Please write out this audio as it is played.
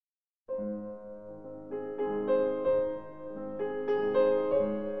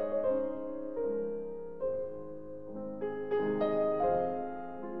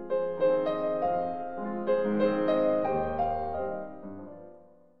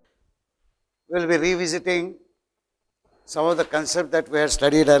we will be revisiting some of the concepts that we had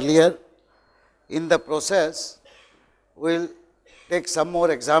studied earlier. In the process, we will take some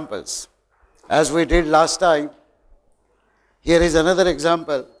more examples. As we did last time, here is another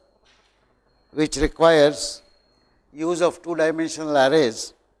example which requires use of two-dimensional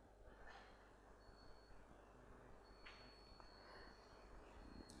arrays.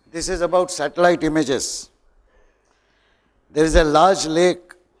 This is about satellite images. There is a large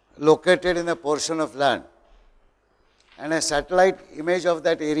lake located in a portion of land, and a satellite image of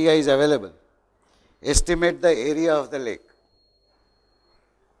that area is available. Estimate the area of the lake.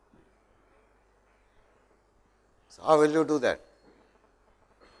 So how will you do that?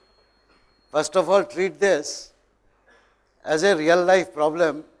 First of all, treat this as a real life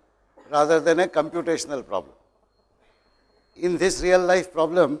problem rather than a computational problem. In this real life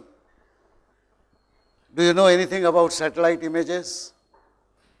problem, do you know anything about satellite images?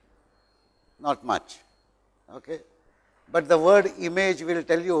 Not much. Okay? But the word image will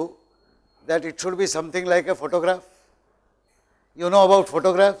tell you that it should be something like a photograph. You know about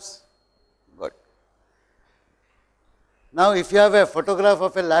photographs? Good. Now, if you have a photograph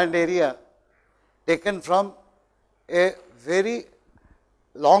of a land area taken from a very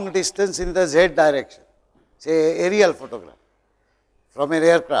long distance in the Z direction, say aerial photograph from an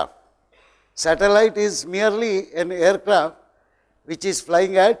aircraft. Satellite is merely an aircraft which is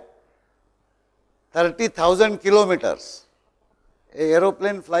flying at 30,000 kilometers. An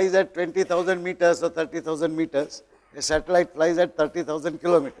aeroplane flies at 20,000 meters or 30,000 meters. A satellite flies at 30,000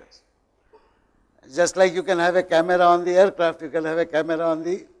 kilometers. Just like you can have a camera on the aircraft, you can have a camera on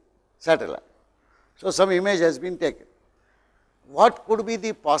the satellite. So some image has been taken. What could be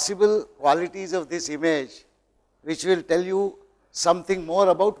the possible qualities of this image which will tell you something more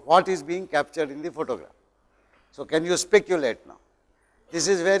about what is being captured in the photograph? So can you speculate now? This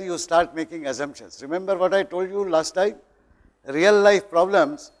is where you start making assumptions. Remember what I told you last time? Real life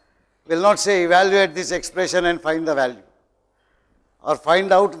problems will not say evaluate this expression and find the value, or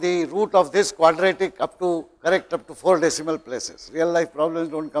find out the root of this quadratic correct up to 4 decimal places. Real life problems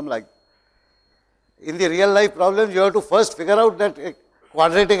don't come like that. In the real life problems, you have to first figure out that a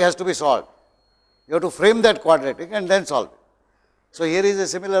quadratic has to be solved. You have to frame that quadratic and then solve it. So here is a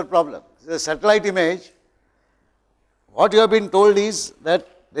similar problem. The satellite image, what you have been told is that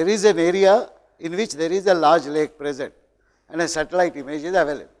there is an area in which there is a large lake present and a satellite image is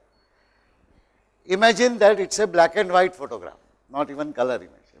available. Imagine that it's a black and white photograph, not even color image,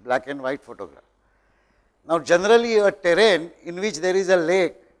 a black and white photograph. Now generally a terrain in which there is a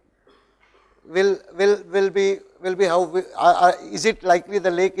lake will be how, is it likely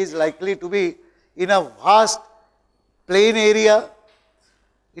the lake is likely to be in a vast plain area?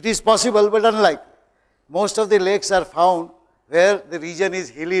 It is possible but unlikely. Most of the lakes are found where the region is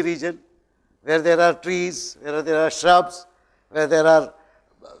hilly region, where there are trees, where there are shrubs, where there are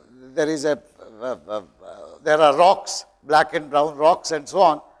rocks, black and brown rocks and so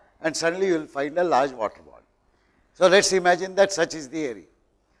on, and suddenly you will find a large water body. So let us imagine that such is the area.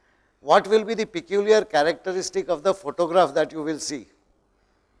 What will be the peculiar characteristic of the photograph that you will see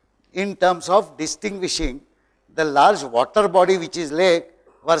in terms of distinguishing the large water body which is lake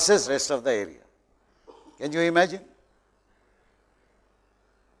versus rest of the area? Can you imagine?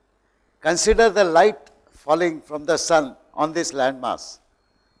 Consider the light falling from the sun on this landmass.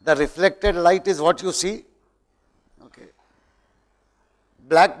 The reflected light is what you see. Okay.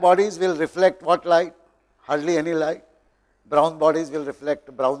 Black bodies will reflect what light? Hardly any light. Brown bodies will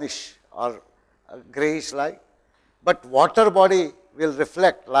reflect brownish or grayish light. But water body will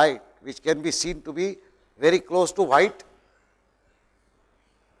reflect light which can be seen to be very close to white.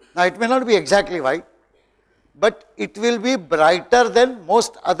 Now it may not be exactly white, but it will be brighter than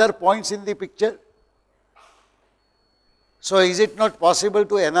most other points in the picture. So is it not possible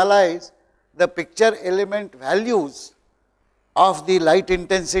to analyze the picture element values of the light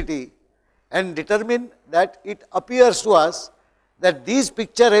intensity and determine that it appears to us that these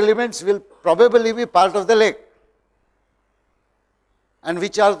picture elements will probably be part of the lake? And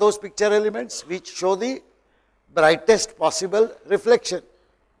which are those picture elements which show the brightest possible reflection?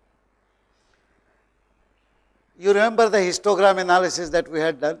 You remember the histogram analysis that we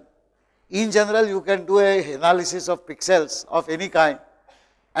had done? In general, you can do an analysis of pixels of any kind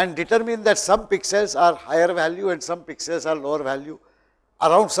and determine that some pixels are higher value and some pixels are lower value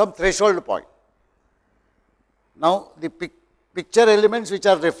around some threshold point. Now, the picture elements which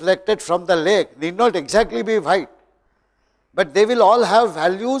are reflected from the lake need not exactly be white, but they will all have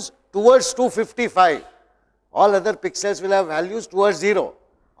values towards 255. All other pixels will have values towards 0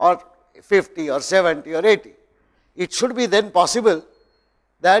 or 50 or 70 or 80. It should be then possible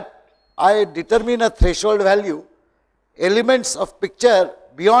that I determine a threshold value, elements of picture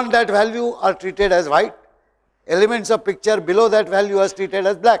beyond that value are treated as white, elements of picture below that value are treated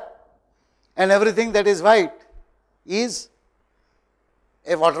as black, and everything that is white is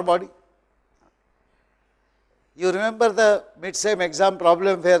a water body. You remember the mid-sem exam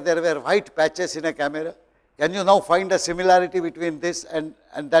problem where there were white patches in a camera? Can you now find a similarity between this and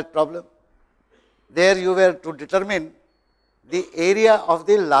that problem? There you were to determine the area of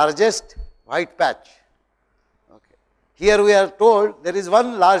the largest white patch. Okay. Here we are told there is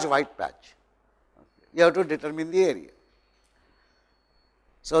one large white patch. Okay. You have to determine the area.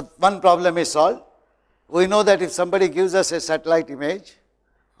 So, one problem is solved. We know that if somebody gives us a satellite image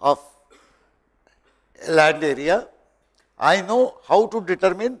of a land area, I know how to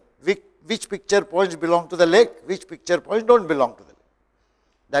determine which picture points belong to the lake, which picture points do not belong to the lake.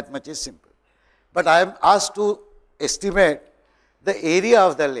 That much is simple. But I am asked to estimate the area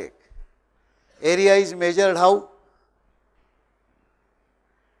of the lake. Area is measured how?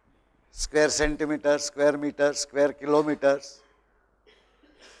 Square centimeters, square meters, square kilometers,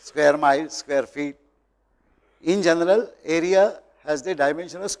 square miles, square feet. In general, area has the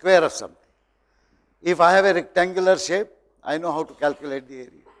dimension of square of something. If I have a rectangular shape, I know how to calculate the area.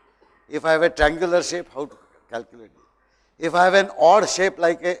 If I have a triangular shape, how to calculate it. If I have an odd shape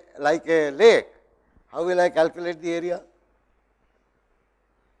like a lake, how will I calculate the area?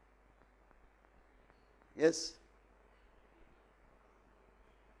 Yes?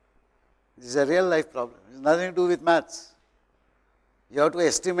 This is a real life problem. It has nothing to do with maths. You have to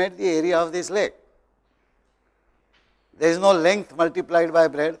estimate the area of this lake. There is no length multiplied by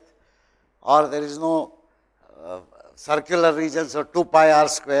breadth, or there is no circular regions of 2 pi r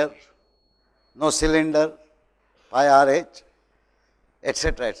square, no cylinder, pi r h,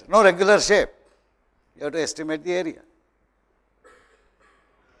 etc., etc. No regular shape. You have to estimate the area.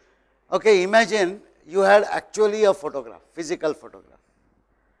 Okay, imagine you had actually a photograph, physical photograph.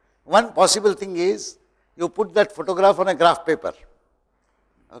 One possible thing is you put that photograph on a graph paper.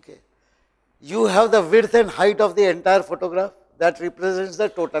 Okay. You have the width and height of the entire photograph that represents the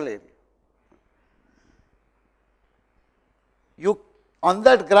total area. You, on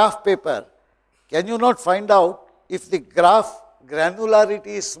that graph paper, can you not find out if the graph granularity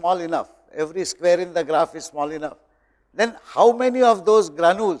is small enough, every square in the graph is small enough, then how many of those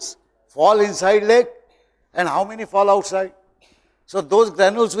granules fall inside lake and how many fall outside? So, those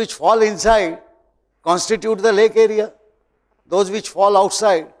granules which fall inside constitute the lake area, those which fall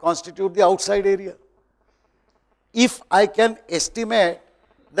outside constitute the outside area. If I can estimate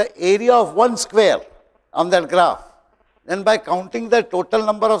the area of one square on that graph, then by counting the total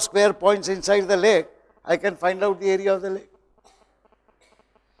number of square points inside the lake, I can find out the area of the lake.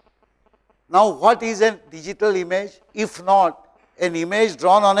 Now, what is a digital image if not an image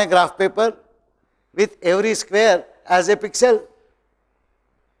drawn on a graph paper with every square as a pixel?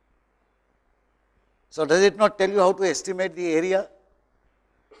 So, does it not tell you how to estimate the area?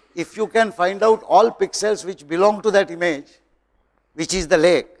 If you can find out all pixels which belong to that image, which is the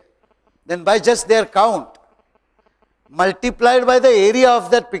lake, then by just their count, multiplied by the area of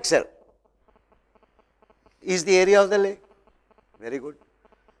that pixel, is the area of the lake. Very good.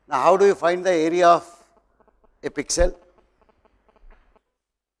 Now, how do you find the area of a pixel?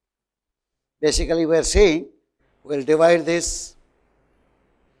 Basically, we are saying we will divide this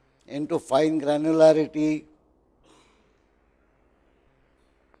into fine granularity,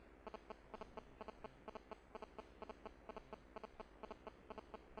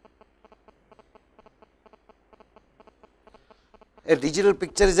 a digital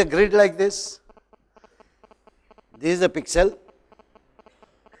picture is a grid like this. This is a pixel.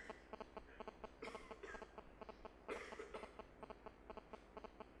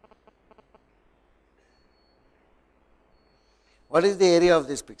 What is the area of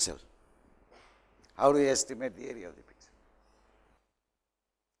this pixel? How do you estimate the area of the pixel?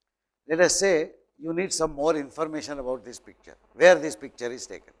 Let us say you need some more information about this picture, where this picture is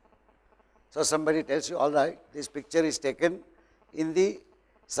taken. So, somebody tells you, all right, this picture is taken in the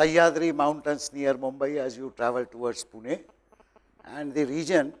Sahyadri mountains near Mumbai as you travel towards Pune, and the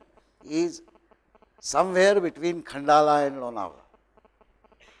region is somewhere between Khandala and Lonavala.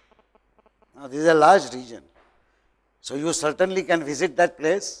 Now, this is a large region. So, you certainly can visit that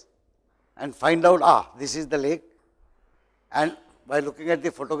place and find out, this is the lake, and by looking at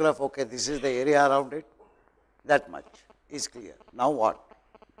the photograph, okay, this is the area around it, that much is clear. Now what?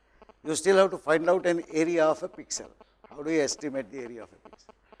 You still have to find out an area of a pixel. How do you estimate the area of a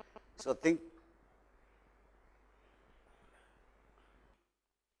pixel? So, think.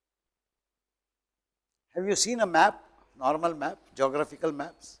 Have you seen a map, normal map, geographical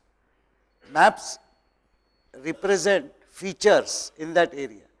maps? maps represent features in that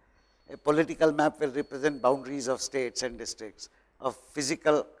area. A political map will represent boundaries of states and districts. A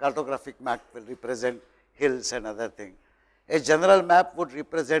physical cartographic map will represent hills and other things. A general map would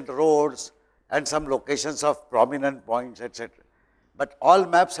represent roads and some locations of prominent points, etc. But all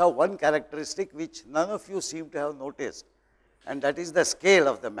maps have one characteristic which none of you seem to have noticed, and that is the scale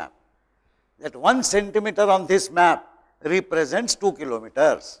of the map. That 1 centimeter on this map represents 2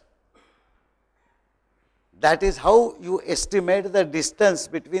 kilometers. That is how you estimate the distance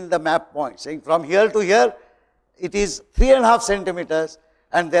between the map points, saying from here to here it is 3.5 centimeters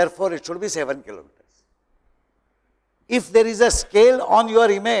and therefore it should be 7 kilometers. If there is a scale on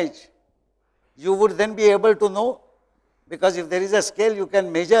your image, you would then be able to know, because if there is a scale you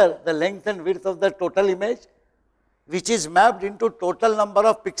can measure the length and width of the total image, which is mapped into total number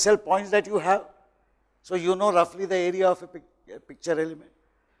of pixel points that you have. So, you know roughly the area of a picture element.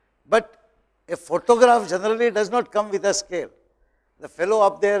 But a photograph generally does not come with a scale. The fellow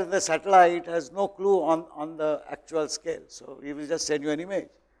up there in the satellite has no clue on the actual scale. So, he will just send you an image.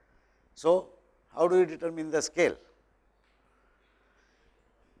 So, how do you determine the scale?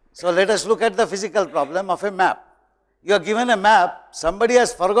 So, let us look at the physical problem of a map. You are given a map, somebody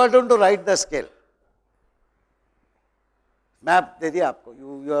has forgotten to write the scale. Map de diya aapko,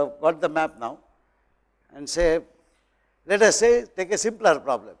 you have got the map now, and say, let us say, take a simpler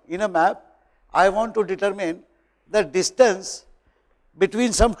problem. In a map, I want to determine the distance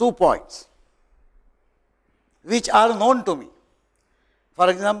between some 2 points, which are known to me. For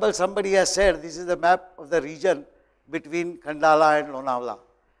example, somebody has said, this is the map of the region between Khandala and Lonavala,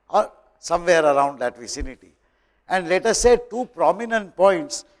 or somewhere around that vicinity. And let us say 2 prominent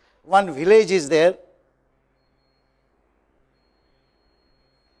points, one village is there,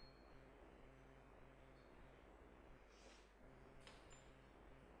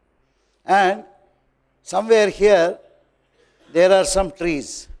 and somewhere here there are some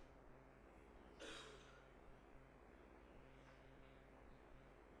trees.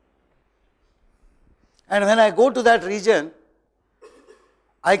 And when I go to that region,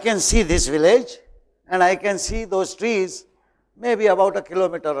 I can see this village and I can see those trees maybe about a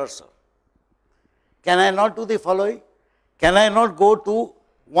kilometer or so. Can I not do the following? Can I not go to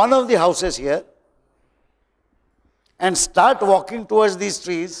one of the houses here and start walking towards these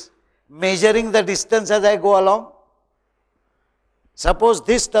trees, measuring the distance as I go along? Suppose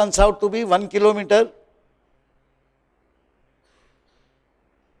this turns out to be 1 kilometer.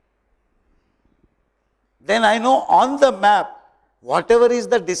 Then I know on the map, whatever is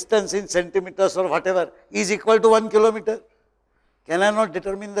the distance in centimeters or whatever is equal to 1 kilometer. Can I not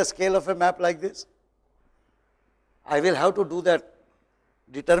determine the scale of a map like this? I will have to do that,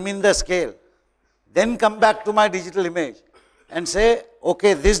 determine the scale, then come back to my digital image and say,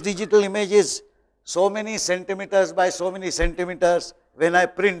 okay, this digital image is so many centimeters by so many centimeters when I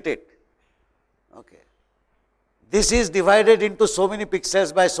print it. Okay. This is divided into so many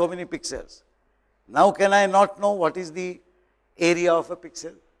pixels by so many pixels. Now, can I not know what is the area of a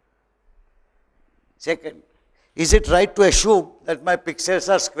pixel? Second, is it right to assume that my pixels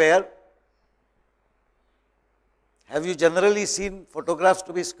are square? Have you generally seen photographs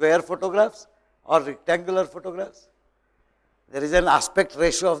to be square photographs or rectangular photographs? There is an aspect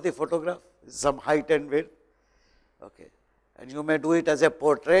ratio of the photograph, some height and width. Okay. And you may do it as a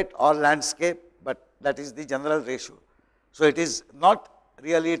portrait or landscape, but that is the general ratio. So, it is not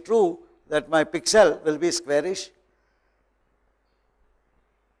really true that my pixel will be squarish,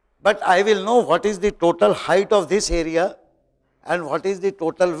 but I will know what is the total height of this area and what is the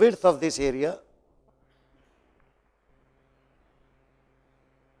total width of this area.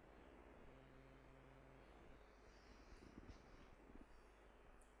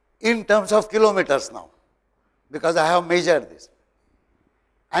 In terms of kilometers now, because I have measured this,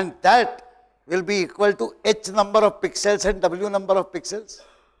 and that will be equal to h number of pixels and w number of pixels.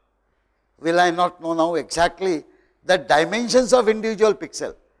 Will I not know now exactly the dimensions of individual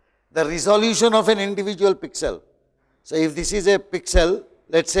pixel, the resolution of an individual pixel? So, if this is a pixel,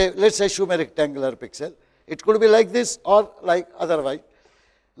 let's assume a rectangular pixel, it could be like this or like otherwise.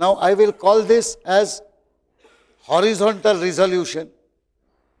 Now, I will call this as horizontal resolution,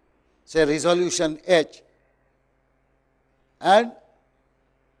 say resolution h, and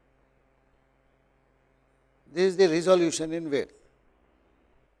this is the resolution in width.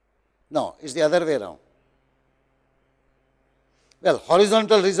 No, it's the other way around. Well,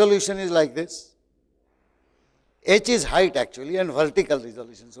 horizontal resolution is like this. H is height actually and vertical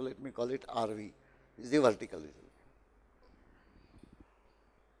resolution. So, let me call it RV, is the vertical resolution.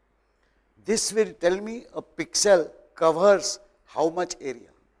 This will tell me a pixel covers how much area.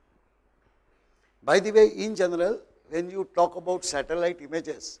 By the way, in general, when you talk about satellite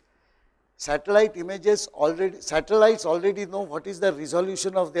images satellites already know what is the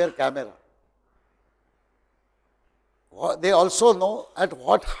resolution of their camera. They also know at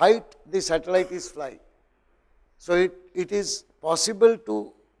what height the satellite is flying. So, it is possible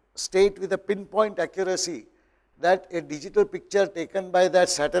to state with a pinpoint accuracy that a digital picture taken by that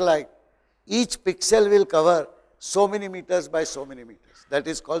satellite, each pixel will cover so many meters by so many meters. That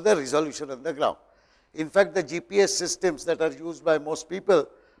is called the resolution on the ground. In fact, the GPS systems that are used by most people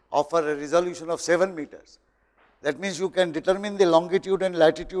offer a resolution of 7 meters. That means you can determine the longitude and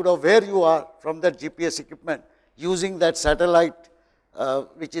latitude of where you are from that GPS equipment using that satellite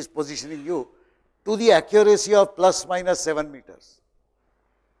which is positioning you to the accuracy of plus minus 7 meters.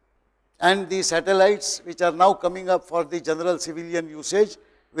 And the satellites which are now coming up for the general civilian usage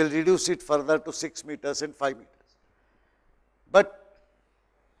will reduce it further to 6 meters and 5 meters. But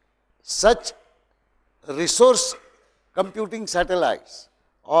such resource computing satellites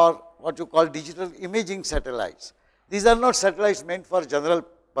or what you call digital imaging satellites, these are not satellites meant for general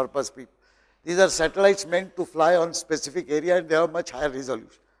purpose people. These are satellites meant to fly on specific area and they have much higher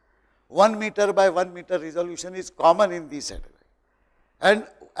resolution. 1 meter by 1 meter resolution is common in these satellites. And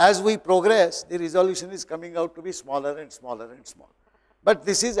as we progress, the resolution is coming out to be smaller and smaller and smaller. But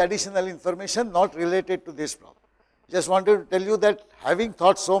this is additional information not related to this problem. Just wanted to tell you that having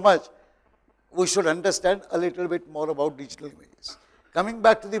thought so much, we should understand a little bit more about digital images. Coming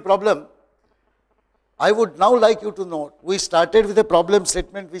back to the problem, I would now like you to note, we started with a problem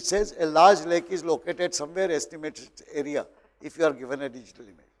statement which says a large lake is located somewhere, estimate its area if you are given a digital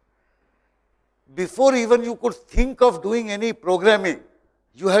image. Before even you could think of doing any programming,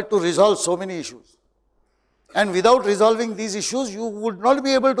 you had to resolve so many issues. And without resolving these issues, you would not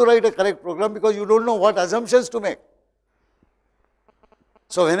be able to write a correct program because you don't know what assumptions to make.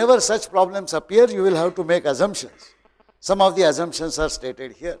 So, whenever such problems appear, you will have to make assumptions. Some of the assumptions are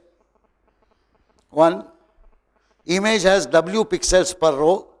stated here. 1, image has W pixels per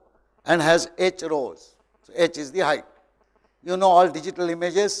row and has H rows. So, H is the height. You know all digital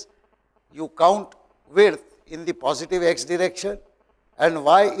images, you count width in the positive X direction and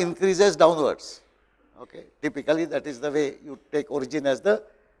Y increases downwards. Okay. Typically, that is the way you take origin as the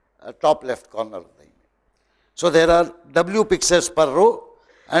top left corner of the image. So, there are W pixels per row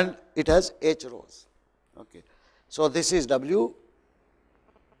and it has H rows. Okay. So, this is W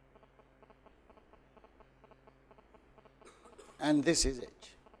and this is H.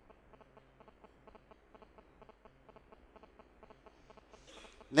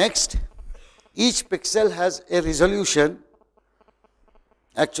 Next, each pixel has a resolution.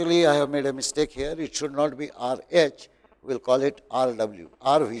 Actually, I have made a mistake here. It should not be RH. We will call it RW,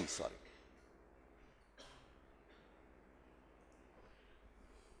 RV, sorry.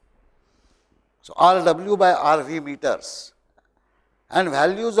 So, RW by RV meters and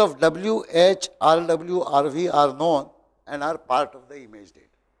values of W, H, RW, RV are known and are part of the image data.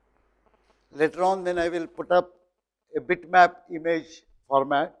 Later on, when I will put up a bitmap image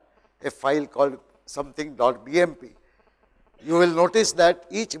format, a file called something.bmp, you will notice that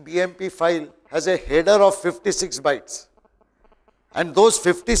each BMP file has a header of 56 bytes. And those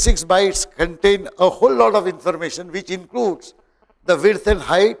 56 bytes contain a whole lot of information which includes the width and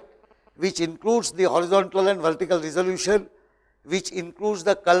height, which includes the horizontal and vertical resolution, which includes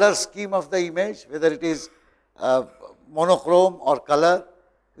the color scheme of the image, whether it is monochrome or color,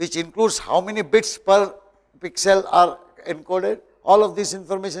 which includes how many bits per pixel are encoded. All of this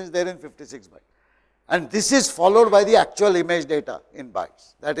information is there in 56 bytes. And this is followed by the actual image data in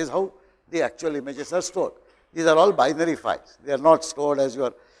bytes. That is how the actual images are stored. These are all binary files. They are not stored as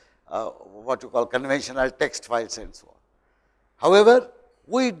your what you call conventional text files and so on. However,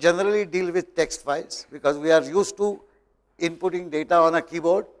 we generally deal with text files because we are used to inputting data on a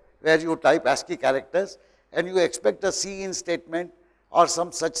keyboard where you type ASCII characters and you expect a cin statement or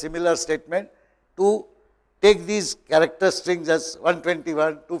some such similar statement to take these character strings as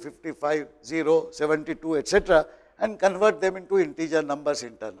 121, 255, 0, 72, etc. and convert them into integer numbers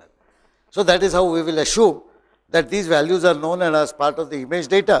internally. So, that is how we will assume that these values are known and as part of the image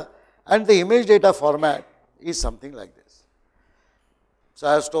data, and the image data format is something like this. So,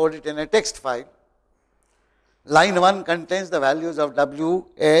 I have stored it in a text file. Line 1 contains the values of W,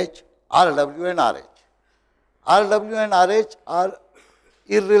 H, RW and RH. RW and RH are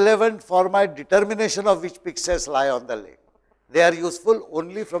irrelevant for my determination of which pixels lie on the lake. They are useful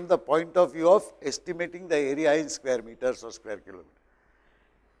only from the point of view of estimating the area in square meters or square kilometers.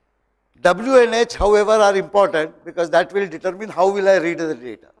 W and H, however, are important because that will determine how will I read the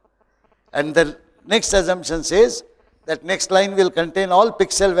data. And the next assumption says that next line will contain all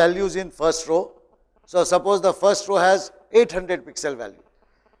pixel values in first row So, suppose the first row has 800 pixel value,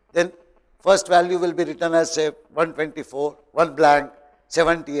 then first value will be written as say 124, 1 blank,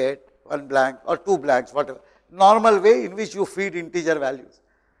 78, 1 blank or 2 blanks, whatever. Normal way in which you feed integer values,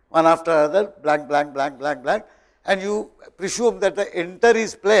 one after another, blank, blank, blank, blank, blank, and you presume that the enter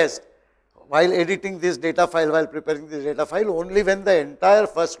is placed while editing this data file, while preparing this data file, only when the entire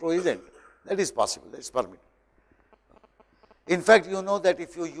first row is entered. That is possible, that is permitted. In fact, you know that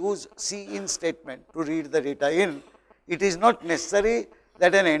if you use cin statement to read the data in, it is not necessary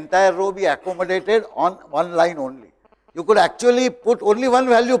that an entire row be accommodated on one line only. You could actually put only one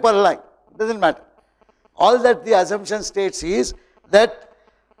value per line, it does not matter. All that the assumption states is that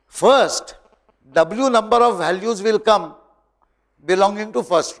first W number of values will come belonging to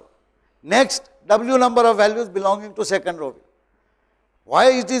first row, next W number of values belonging to second row.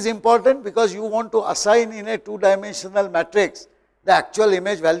 Why it is important? Because you want to assign in a two-dimensional matrix the actual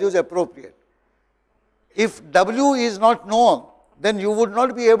image values appropriate. If W is not known, then you would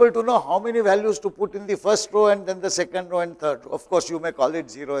not be able to know how many values to put in the first row and then the second row and third row. Of course, you may call it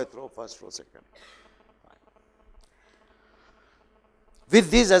 0th row, first row, second row.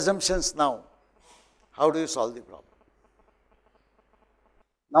 With these assumptions now, how do you solve the problem?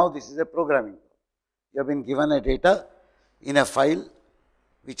 Now, this is a programming. You have been given a data in a file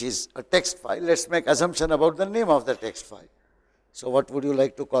which is a text file. Let us make assumption about the name of the text file. So, what would you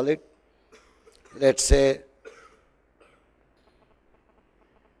like to call it? Let us say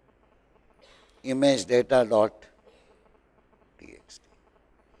image data.txt.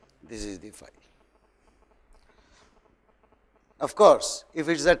 This is the file. Of course, if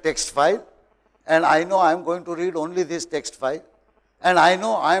it is a text file and I know I am going to read only this text file, and I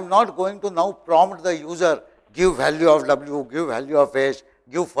know I am not going to now prompt the user give value of W, give value of H,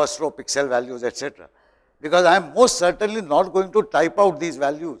 give first row pixel values, etc. Because I am most certainly not going to type out these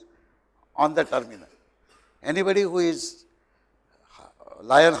values on the terminal. Anybody who is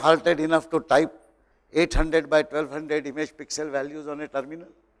lion-hearted enough to type 800 by 1200 image pixel values on a terminal?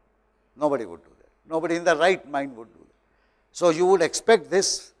 Nobody would do that. Nobody in the right mind would do that. So, you would expect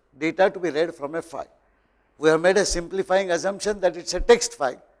this data to be read from a file. We have made a simplifying assumption that it is a text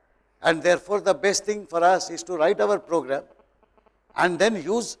file, and therefore, the best thing for us is to write our program and then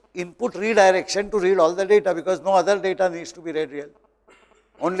use input redirection to read all the data, because no other data needs to be read really.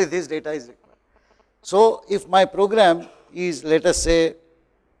 Only this data is required. So, if my program is, let us say,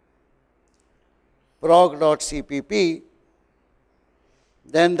 prog.cpp,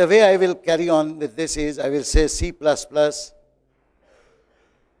 then the way I will carry on with this is I will say C++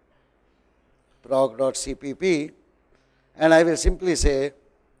 prog.cpp, and I will simply say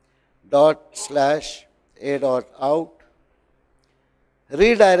 ./a.out,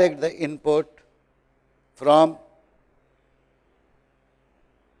 redirect the input from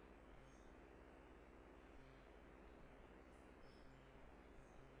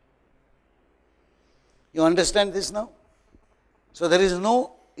you understand this now? So, there is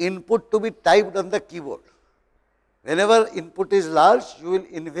no input to be typed on the keyboard. Whenever input is large, you will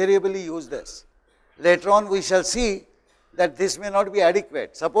invariably use this. Later on, we shall see that this may not be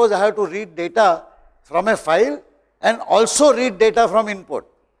adequate. Suppose I have to read data from a file and also read data from input.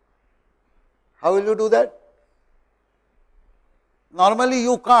 How will you do that? Normally,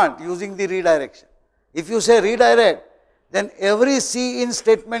 you can't using the redirection. If you say redirect, then every cin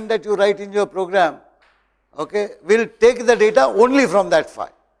statement that you write in your program, okay, will take the data only from that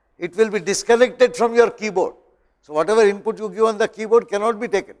file. It will be disconnected from your keyboard. So, whatever input you give on the keyboard cannot be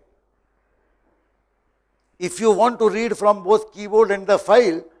taken. If you want to read from both keyboard and the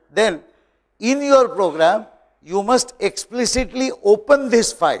file, then in your program, you must explicitly open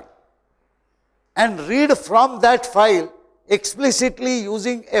this file and read from that file explicitly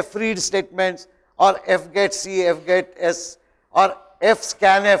using fread statements or fgetc, fgets or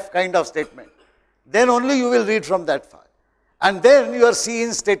fscanf kind of statement. Then only you will read from that file. And then your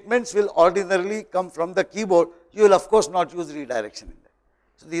cin statements will ordinarily come from the keyboard. You will of course not use redirection in that.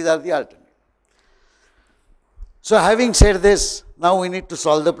 So, these are the alternatives. So, having said this, now we need to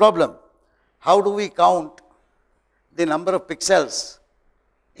solve the problem. How do we count the number of pixels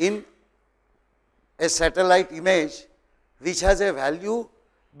in a satellite image which has a value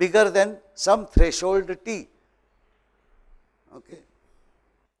bigger than some threshold t? Okay.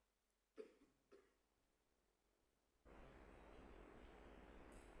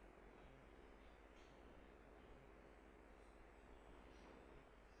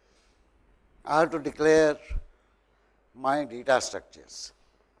 I have to declare my data structures.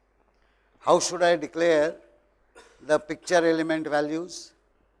 How should I declare the picture element values?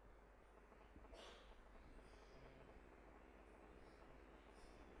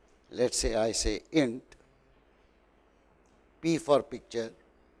 let us say I say int P for picture,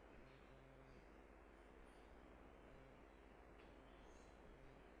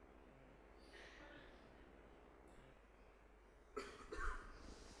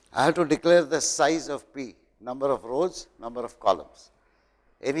 I have to declare the size of P, number of rows, number of columns.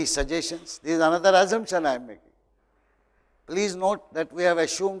 Any suggestions? This is another assumption I am making. Please note that we have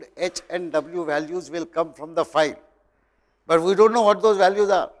assumed H and W values will come from the file, but we do not know what those values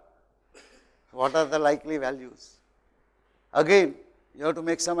are. What are the likely values? Again, you have to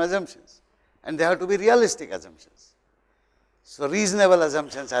make some assumptions, and they have to be realistic assumptions. So, reasonable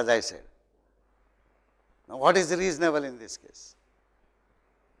assumptions, as I said. Now, what is reasonable in this case?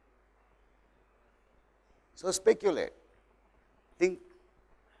 So, speculate, think.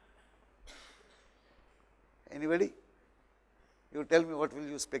 Anybody? You tell me, what will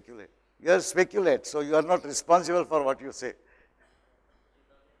you speculate? You are speculate, so you are not responsible for what you say.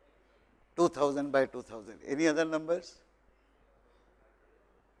 2000 by 2000. Any other numbers?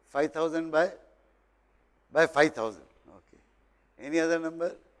 5000 by 5000. Okay. Any other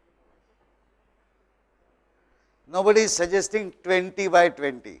number? Nobody is suggesting 20 by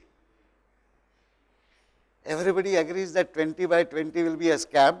 20. Everybody agrees that 20 by 20 will be a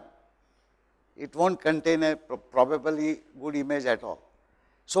scam. It will not contain a probably good image at all.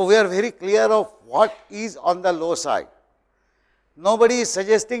 So, we are very clear of what is on the low side. Nobody is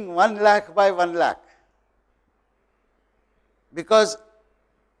suggesting 1 lakh by 1 lakh, because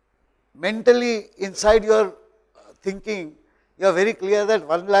mentally inside your thinking, you are very clear that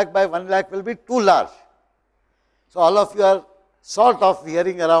 1 lakh by 1 lakh will be too large. So, all of you are sort of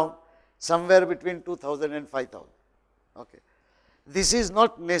veering around somewhere between 2000 and 5000. Okay. This is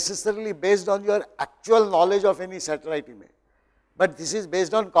not necessarily based on your actual knowledge of any satellite image, but this is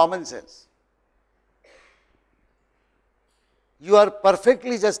based on common sense. You are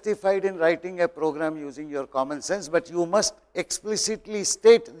perfectly justified in writing a program using your common sense, but you must explicitly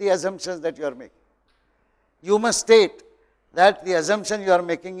state the assumptions that you are making. You must state that the assumption you are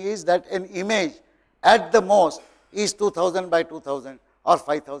making is that an image at the most is 2000 by 2000 or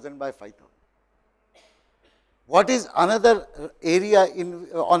 5000 by 5000. What is another area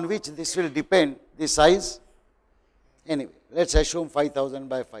on which this will depend, the size? Anyway, let us assume 5000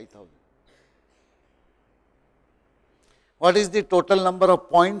 by 5000. What is the total number of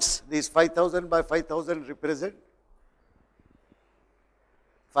points these 5000 by 5000 represent?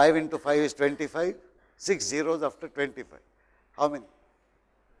 5 into 5 is 25, 6 zeros after 25. How many?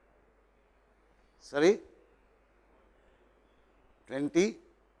 Sorry?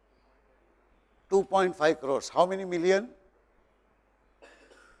 2.5 crores. How many million?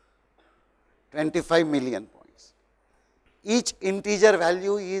 25 million points. Each integer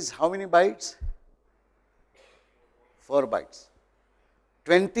value is how many bytes? 4 bytes.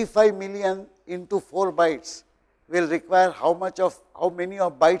 25 million into 4 bytes will require how many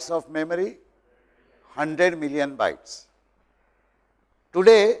of bytes of memory? 100 million bytes.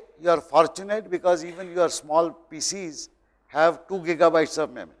 Today, you are fortunate because even your small PCs have 2 gigabytes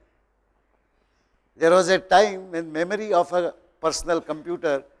of memory. There was a time when memory of a personal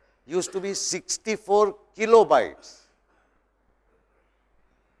computer used to be 64 kilobytes.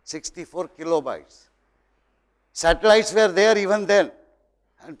 64 kilobytes. Satellites were there even then,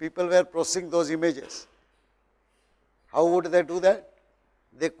 and people were processing those images. How would they do that?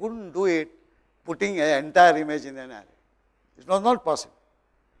 They could not do it putting an entire image in an array. It was not possible.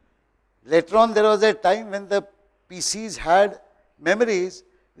 Later on, there was a time when the PCs had memories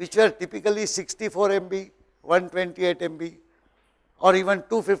which were typically 64 MB, 128 MB, or even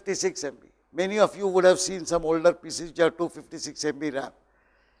 256 MB. Many of you would have seen some older PCs which have 256 MB RAM.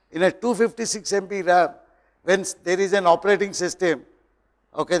 In a 256 MB RAM, when there is an operating system,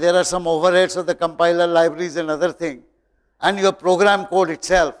 okay, there are some overheads of the compiler libraries and other thing, and your program code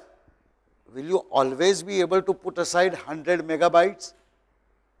itself, will you always be able to put aside 100 megabytes?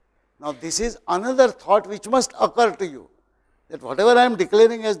 Now, this is another thought which must occur to you, that whatever I am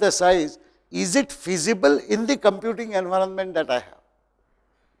declaring as the size, is it feasible in the computing environment that I have?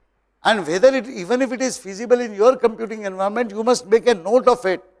 And whether it, even if it is feasible in your computing environment, you must make a note of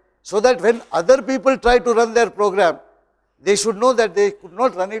it, so that when other people try to run their program, they should know that they could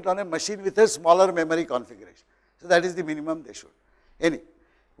not run it on a machine with a smaller memory configuration. So, that is the minimum they should. Anyway,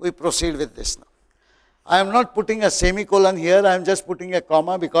 we proceed with this now. I am not putting a semicolon here, I am just putting a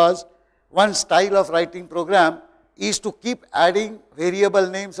comma, because one style of writing program is to keep adding variable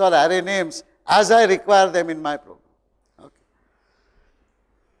names or array names as I require them in my program. Okay.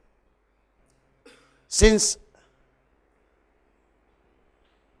 Since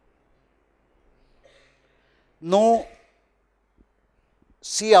no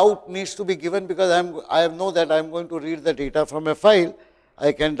C out needs to be given because I know that I am going to read the data from a file.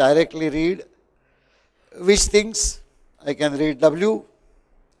 I can directly read which things. I can read W,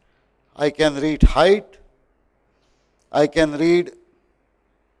 I can read height, I can read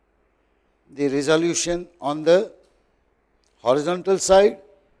the resolution on the horizontal side,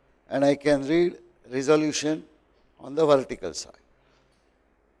 and I can read resolution on the vertical side.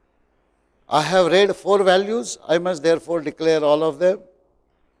 I have read 4 values, I must therefore declare all of them.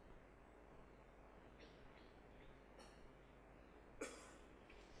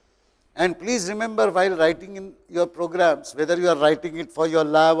 And please remember, while writing in your programs, whether you are writing it for your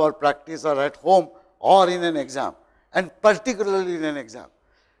lab or practice or at home or in an exam, and particularly in an exam,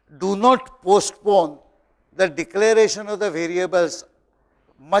 do not postpone the declaration of the variables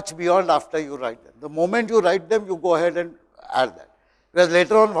much beyond after you write them. The moment you write them, you go ahead and add that. Because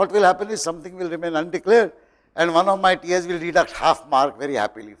later on what will happen is something will remain undeclared and one of my TAs will deduct half mark very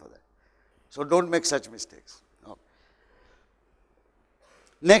happily for that. So don't make such mistakes. Okay.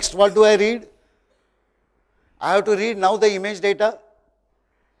 Next, what do I read? I have to read now the image data.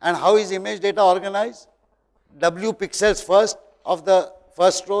 And how is image data organized? W pixels first of the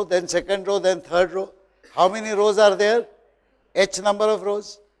first row, then second row, then third row. How many rows are there? H number of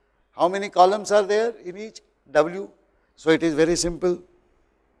rows. How many columns are there in each? W. So it is very simple.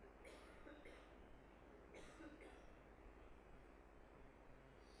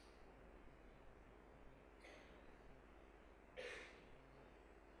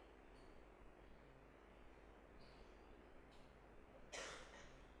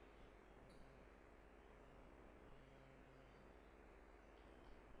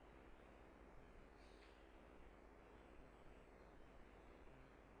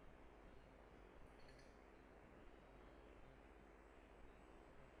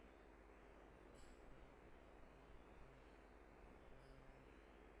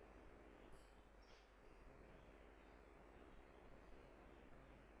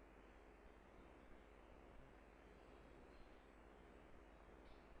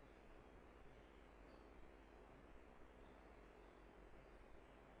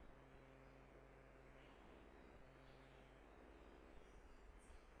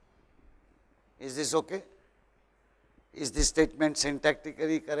 Is this okay? Is this statement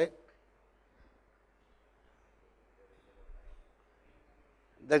syntactically correct?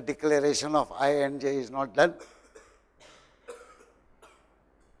 The declaration of I and j is not done.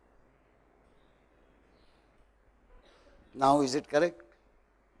 Now is it correct?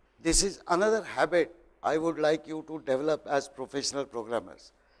 This is another habit I would like you to develop as professional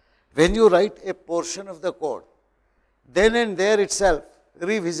programmers. When you write a portion of the code, then and there itself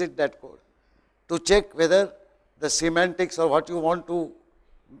revisit that code to check whether the semantics or what you want to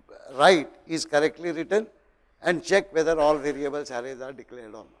write is correctly written and check whether all variables arrays are declared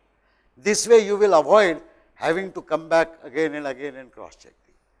or not. This way you will avoid having to come back again and again and cross check.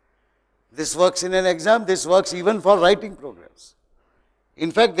 This works in an exam, this works even for writing programs.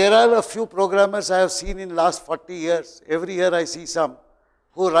 In fact, there are a few programmers I have seen in last 40 years, every year I see some,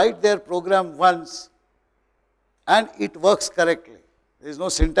 who write their program once and it works correctly. There is no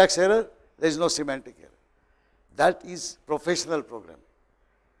syntax error, there is no semantic error. That is professional programming.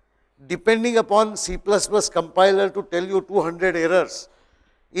 Depending upon C++ compiler to tell you 200 errors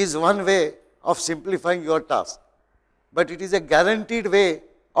is one way of simplifying your task. But it is a guaranteed way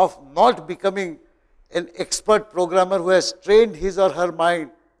of not becoming an expert programmer who has trained his or her mind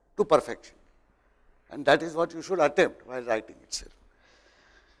to perfection. And that is what you should attempt while writing itself.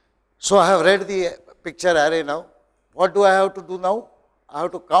 So I have read the picture array now. What do I have to do now? I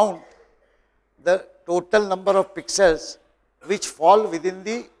have to count the total number of pixels which fall within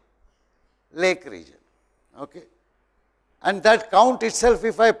the lake region. Okay. And that count itself,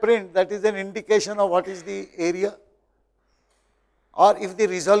 if I print, that is an indication of what is the area. Or if the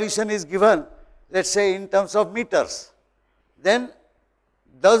resolution is given, let us say in terms of meters, then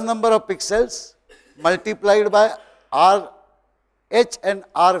those number of pixels multiplied by RH and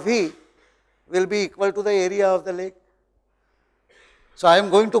RV will be equal to the area of the lake. So I am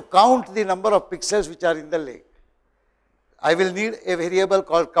going to count the number of pixels which are in the lake. I will need a variable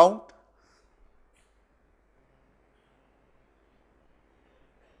called count.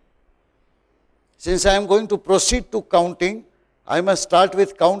 Since I am going to proceed to counting, I must start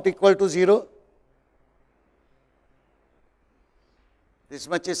with count equal to 0. This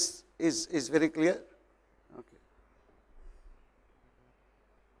much is very clear. Okay.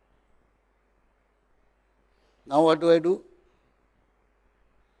 Now what do I do?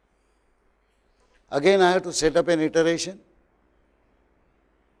 Again I have to set up an iteration.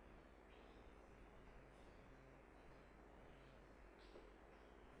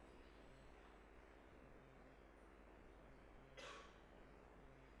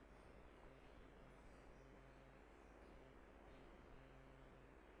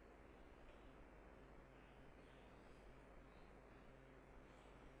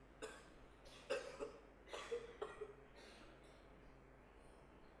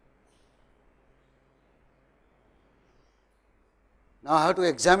 Now I have to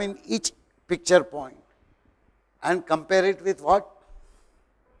examine each picture point and compare it with what?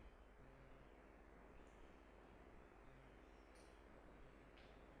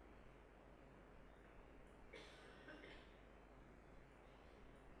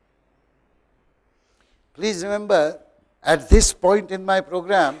 Please remember, at this point in my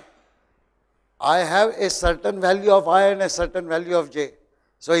program, I have a certain value of I and a certain value of j.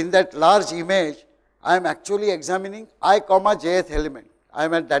 So in that large image, I am actually examining I comma jth element. I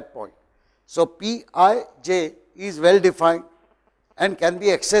am at that point. So P I j is well defined and can be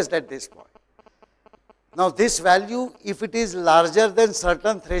accessed at this point. Now this value, if it is larger than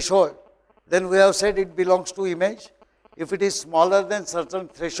certain threshold, then we have said it belongs to image. If it is smaller than certain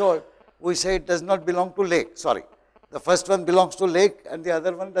threshold, we say it does not belong to lake. Sorry, the first one belongs to lake and the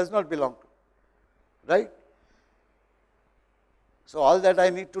other one does not belong to, right? So all that I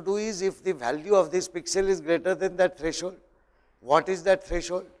need to do is, if the value of this pixel is greater than that threshold, what is that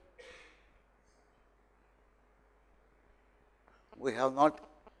threshold? We have not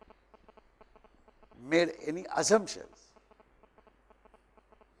made any assumptions.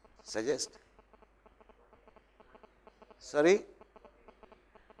 Suggest. Sorry?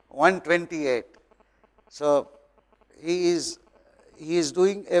 128. So he is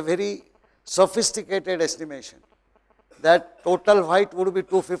doing a very sophisticated estimation that total white would be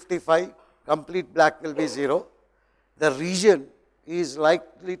 255, complete black will be 0. The region is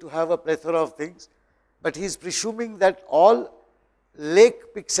likely to have a plethora of things, but he is presuming that all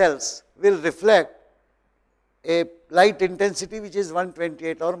lake pixels will reflect a light intensity which is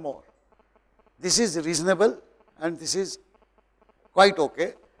 128 or more. This is reasonable and this is quite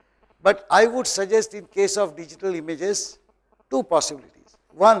okay, but I would suggest in case of digital images, two possibilities.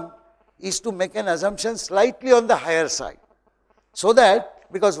 One is to make an assumption slightly on the higher side, so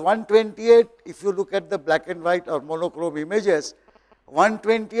that, because 128, if you look at the black and white or monochrome images,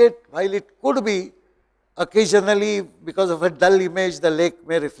 128, while it could be occasionally because of a dull image, the lake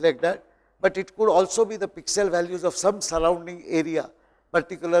may reflect that, but it could also be the pixel values of some surrounding area,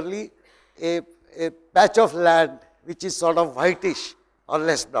 particularly a patch of land which is sort of whitish or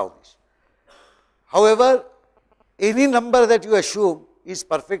less brownish. However, any number that you assume is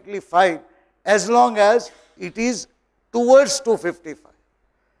perfectly fine as long as it is towards 255.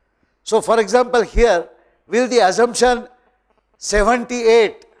 So for example, here, will the assumption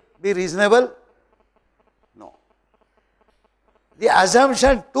 78 be reasonable? No. The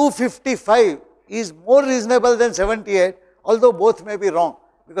assumption 255 is more reasonable than 78, although both may be wrong,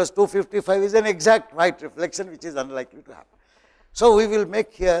 because 255 is an exact white reflection which is unlikely to happen. So we will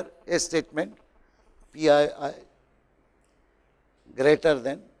make here a statement PII greater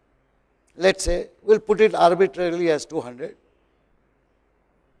than, let us say, we will put it arbitrarily as 200,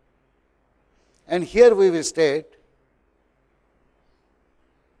 and here we will state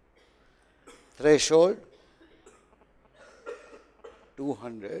threshold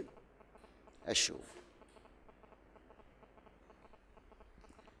 200 assumed.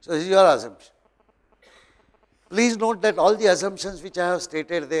 So this is your assumption. Please note that all the assumptions which I have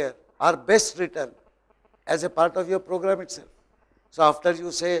stated there are best written as a part of your program itself. So after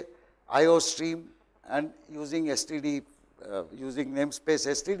you say IO stream and using STD, using namespace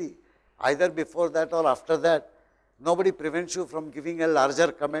STD, either before that or after that, nobody prevents you from giving a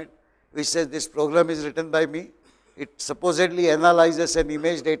larger comment which says this program is written by me. It supposedly analyzes an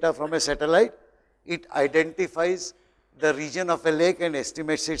image data from a satellite. It identifies the region of a lake and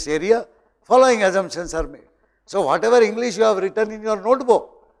estimates its area. Following assumptions are made. So whatever English you have written in your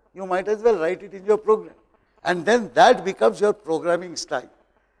notebook, you might as well write it in your program. And then that becomes your programming style.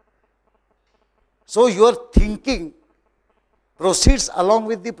 So your thinking proceeds along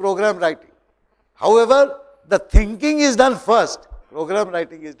with the program writing. However, the thinking is done first, program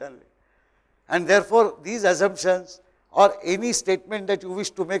writing is done later. And therefore, these assumptions or any statement that you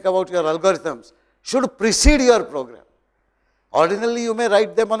wish to make about your algorithms should precede your program. Ordinarily, you may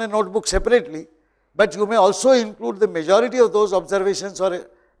write them on a notebook separately, but you may also include the majority of those observations or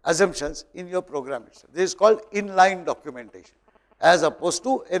assumptions in your program itself. This is called inline documentation as opposed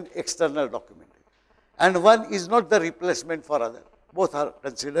to an external documentation. And one is not the replacement for other. Both are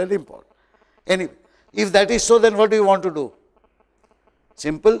considered important. Anyway, if that is so, then what do you want to do?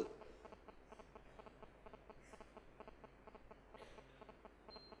 Simple.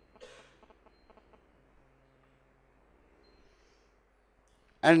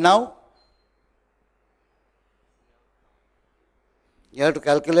 And now, you have to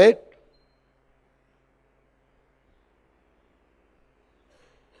calculate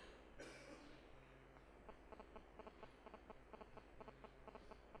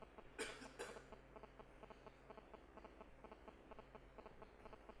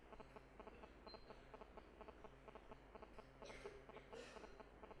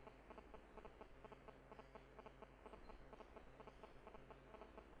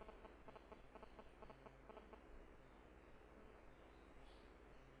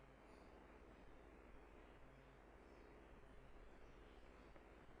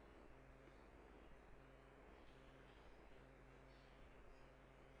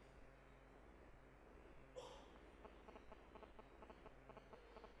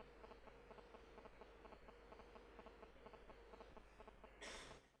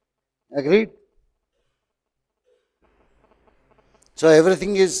Agreed? So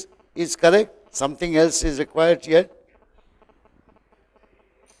everything is correct, something else is required yet.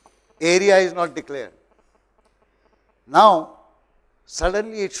 Area is not declared. Now,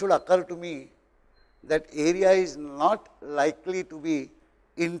 suddenly it should occur to me that area is not likely to be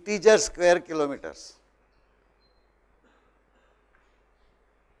integer square kilometers.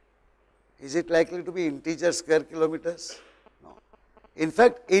 Is it likely to be integer square kilometers? No. In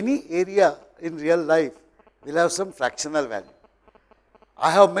fact, any area in real life will have some fractional value. I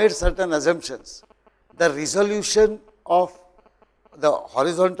have made certain assumptions. The resolution of the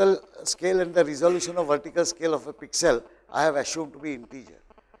horizontal scale and the resolution of vertical scale of a pixel, I have assumed to be integer.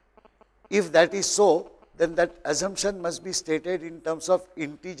 If that is so, then that assumption must be stated in terms of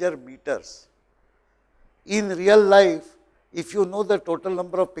integer meters. In real life, if you know the total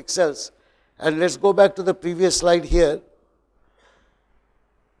number of pixels, and let us go back to the previous slide here.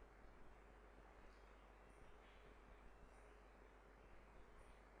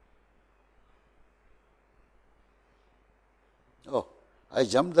 Oh, I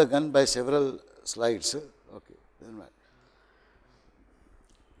jumped the gun by several slides. Okay, doesn't matter.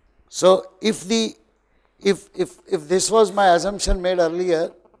 So if this was my assumption made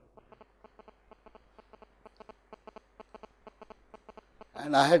earlier,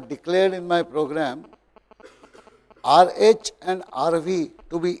 and I had declared in my program RH and RV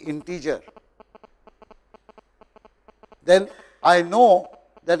to be integer, then I know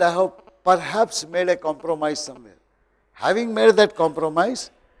that I have perhaps made a compromise somewhere. Having made that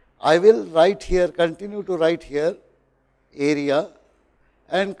compromise, I will write here, continue to write here area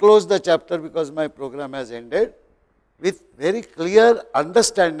and close the chapter because my program has ended with very clear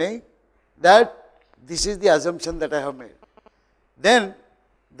understanding that this is the assumption that I have made. Then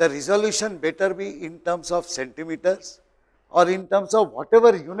the resolution better be in terms of centimeters or in terms of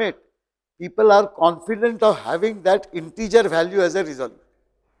whatever unit people are confident of having that integer value as a resolution.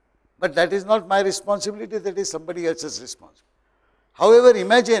 But that is not my responsibility, that is somebody else's responsibility. However,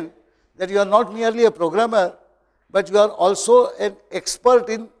 imagine that you are not merely a programmer, but you are also an expert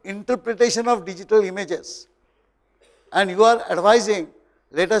in interpretation of digital images. And you are advising,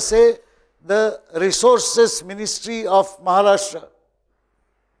 let us say, the Resources Ministry of Maharashtra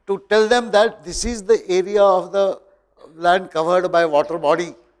to tell them that this is the area of the land covered by water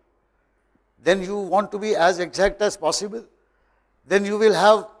body. Then you want to be as exact as possible. Then you will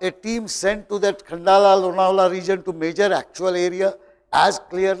have a team sent to that Khandala, Lonavala region to measure actual area as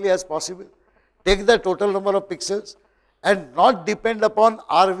clearly as possible. Take the total number of pixels and not depend upon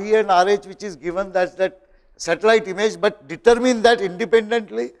RV and RH which is given as that satellite image, but determine that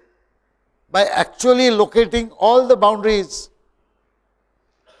independently by actually locating all the boundaries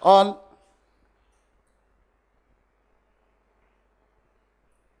on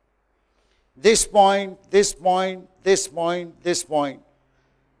this point, this point, this point, this point.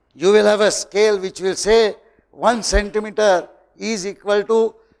 You will have a scale which will say 1 centimeter is equal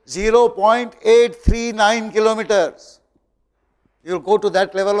to 0.839 kilometers. You will go to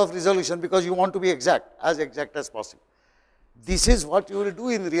that level of resolution because you want to be exact as possible. This is what you will do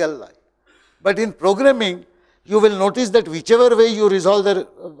in real life. But in programming, you will notice that whichever way you resolve the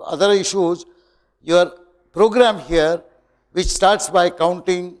other issues, your program here, which starts by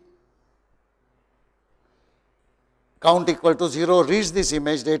counting, count equal to 0, reads this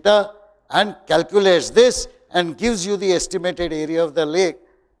image data and calculates this and gives you the estimated area of the lake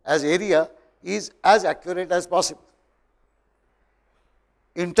as area is as accurate as possible.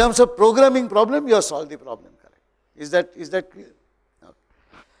 In terms of programming problem, you have solved the problem correct. Is that clear? Okay.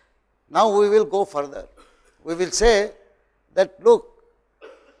 Now we will go further. We will say that look,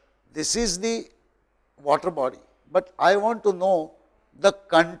 this is the water body, but I want to know the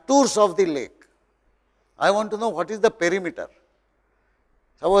contours of the lake. I want to know what is the perimeter.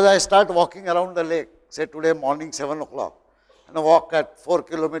 Suppose I start walking around the lake, say today morning 7 o'clock, and I walk at 4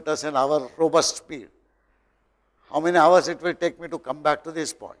 kilometers an hour robust speed. How many hours it will take me to come back to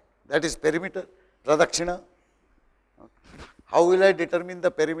this point? That is perimeter, Pradakshina. How will I determine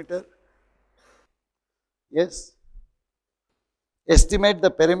the perimeter? Yes. Estimate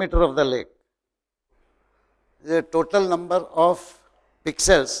the perimeter of the lake. The total number of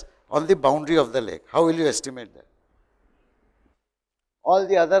pixels on the boundary of the lake. How will you estimate that? All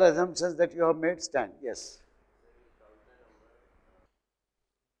the other assumptions that you have made stand. Yes.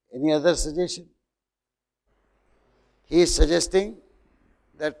 Any other suggestion? He is suggesting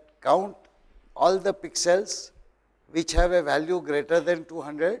that count all the pixels which have a value greater than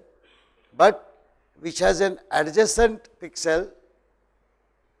 200, but which has an adjacent pixel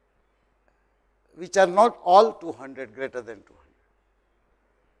which are not all 200 greater than 200.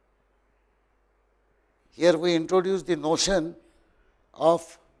 Here we introduce the notion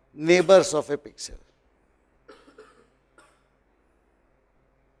of neighbors of a pixel.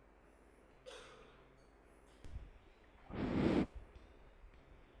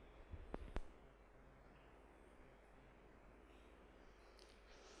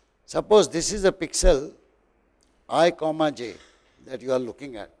 Suppose this is a pixel I comma j that you are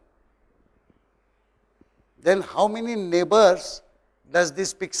looking at. Then how many neighbors does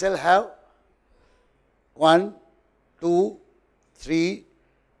this pixel have? 1, 2, 3,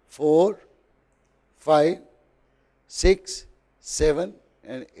 4, 5, 6, 7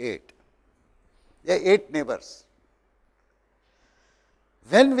 and 8. There are 8 neighbors.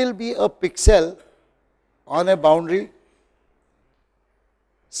 When will be a pixel on a boundary?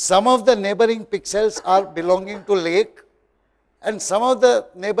 Some of the neighboring pixels are belonging to lake and some of the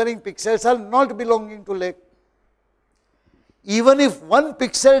neighboring pixels are not belonging to lake. Even if one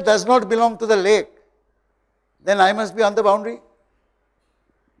pixel does not belong to the lake, then I must be on the boundary.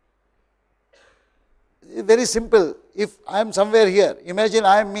 Very simple. If I am somewhere here, imagine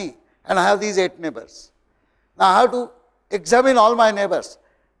I am me and I have these 8 neighbors. Now I have to examine all my neighbors.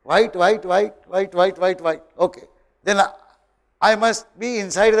 White, white, white, white, white, white, white. Okay. Then I must be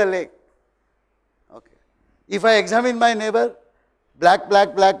inside the lake. Okay. If I examine my neighbor, black,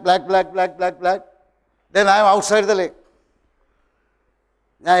 black, black, black, black, black, black, black, then I am outside the lake.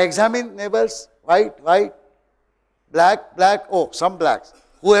 Now I examine neighbors, white, white, black, black, oh, some blacks.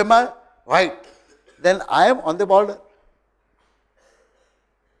 Who am I? White. Then I am on the border.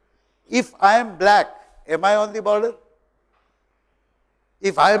 If I am black, am I on the border?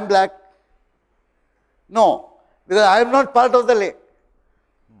 If I am black? No, because I am not part of the lake.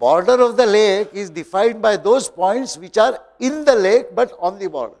 Border of the lake is defined by those points which are in the lake but on the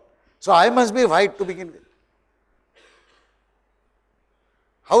border. So I must be white to begin with.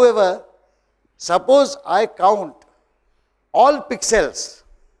 However, suppose I count all pixels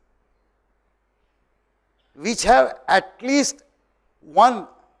which have at least one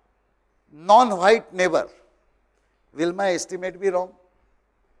non-white neighbor, will my estimate be wrong?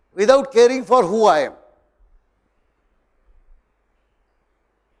 Without caring for who I am.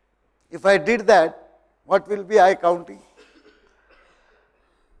 If I did that, what will be I counting?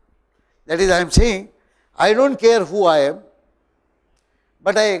 That is, I am saying, I don't care who I am,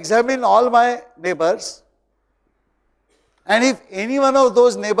 but I examine all my neighbors, and if any one of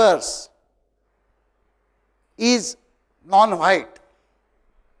those neighbors is non-white,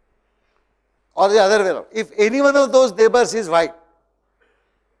 or the other way around, if any one of those neighbors is white,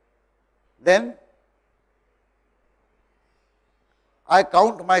 then I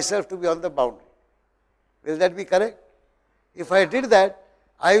count myself to be on the boundary. Will that be correct? If I did that,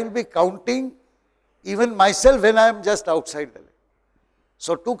 I will be counting even myself when I am just outside the lake.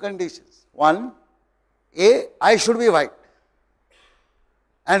 So, 2 conditions. 1, A, I should be white,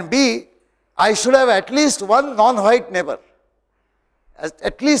 and B, I should have at least one non-white neighbor.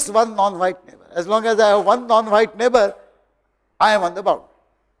 At least one non-white neighbor. As long as I have one non-white neighbor, I am on the boundary.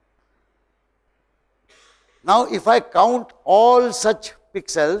 Now, if I count all such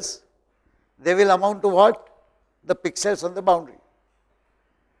pixels, they will amount to what? The pixels on the boundary.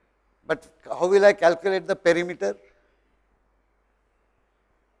 But how will I calculate the perimeter?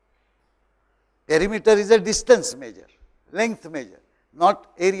 Perimeter is a distance measure, length measure,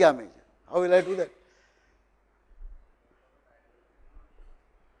 not area measure. How will I do that?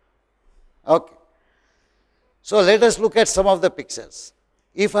 Okay. So, let us look at some of the pixels.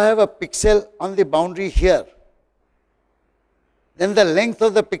 If I have a pixel on the boundary here, then the length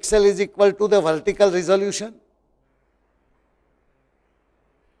of the pixel is equal to the vertical resolution,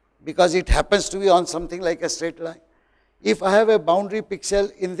 because it happens to be on something like a straight line. If I have a boundary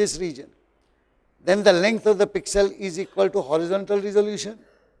pixel in this region, then the length of the pixel is equal to horizontal resolution.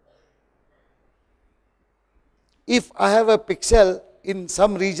 If I have a pixel in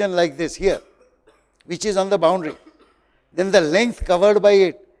some region like this here, which is on the boundary, then the length covered by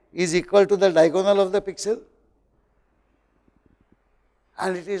it is equal to the diagonal of the pixel.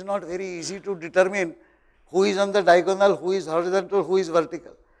 And it is not very easy to determine who is on the diagonal, who is horizontal, who is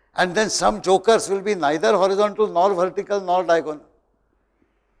vertical. And then some jokers will be neither horizontal nor vertical nor diagonal.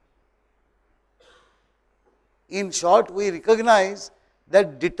 In short, we recognize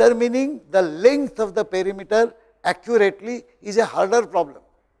that determining the length of the perimeter accurately is a harder problem.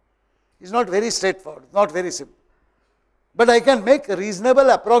 It is not very straightforward, not very simple. But I can make a reasonable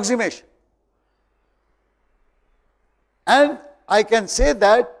approximation. And I can say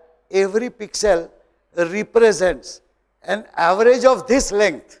that every pixel represents an average of this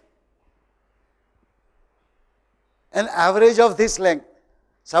length. An average of this length.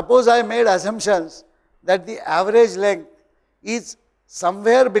 Suppose I made assumptions that the average length is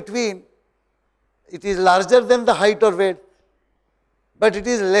somewhere between, it is larger than the height or width, but it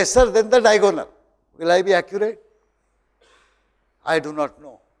is lesser than the diagonal. Will I be accurate? I do not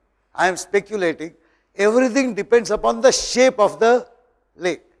know. I am speculating. Everything depends upon the shape of the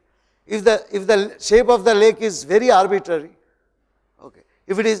lake. If the shape of the lake is very arbitrary, okay,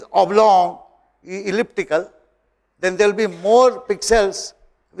 if it is oblong, elliptical, then there will be more pixels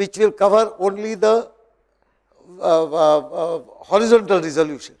which will cover only the horizontal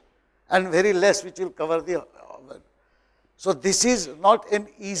resolution and very less which will cover the. So, this is not an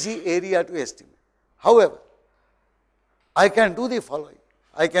easy area to estimate. However, I can do the following.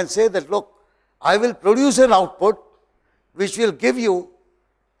 I can say that, look, I will produce an output which will give you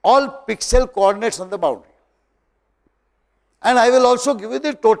all pixel coordinates on the boundary, and I will also give you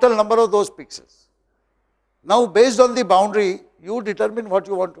the total number of those pixels. Now, based on the boundary, you determine what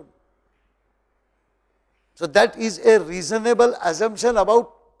you want to do. So, that is a reasonable assumption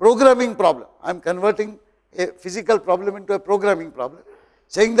about programming problem. I am converting a physical problem into a programming problem,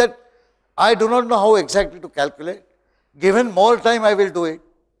 saying that I do not know how exactly to calculate. Given more time, I will do it.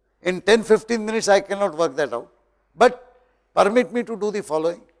 In 10-15 minutes, I cannot work that out. But permit me to do the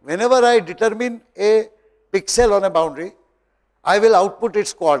following. Whenever I determine a pixel on a boundary, I will output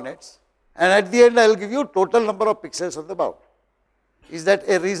its coordinates, and at the end, I will give you total number of pixels on the boundary. Is that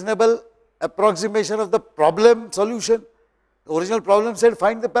a reasonable approximation of the problem solution? The original problem said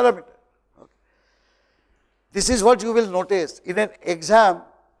find the parameter. Okay. This is what you will notice. In an exam,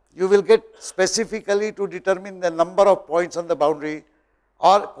 you will get specifically to determine the number of points on the boundary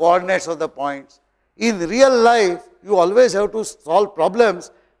or coordinates of the points. In real life, you always have to solve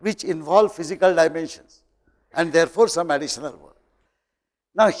problems which involve physical dimensions and therefore some additional work.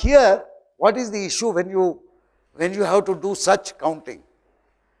 Now, here, what is the issue when you have to do such counting?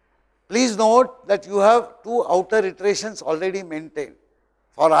 Please note that you have two outer iterations already maintained,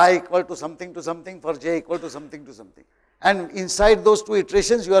 for I equal to something, for j equal to something. And inside those two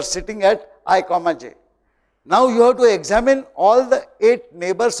iterations, you are sitting at I comma j. Now, you have to examine all the 8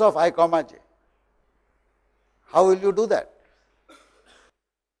 neighbors of I comma j. How will you do that?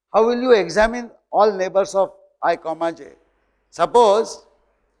 How will you examine all neighbors of I comma j? Suppose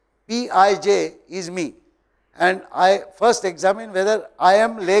Pij is me, and I first examine whether I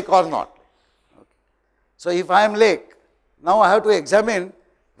am lake or not. Okay. So, if I am lake, now I have to examine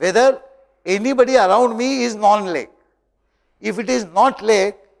whether anybody around me is non-lake. If it is not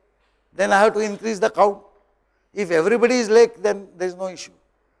lake, then I have to increase the count. If everybody is lake, then there is no issue.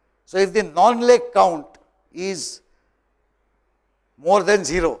 So, if the non-lake count is more than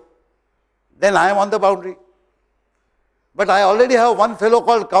 0, then I am on the boundary. But I already have one fellow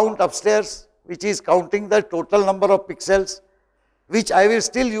called count upstairs, which is counting the total number of pixels, which I will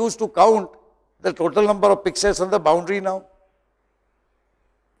still use to count the total number of pixels on the boundary now.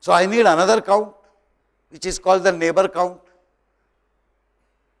 So, I need another count, which is called the neighbor count.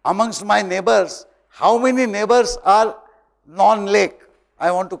 Amongst my neighbors, how many neighbors are non-lake?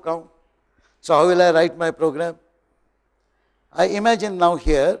 I want to count. So, how will I write my program? I imagine now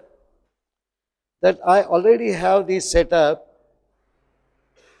here that I already have this set up.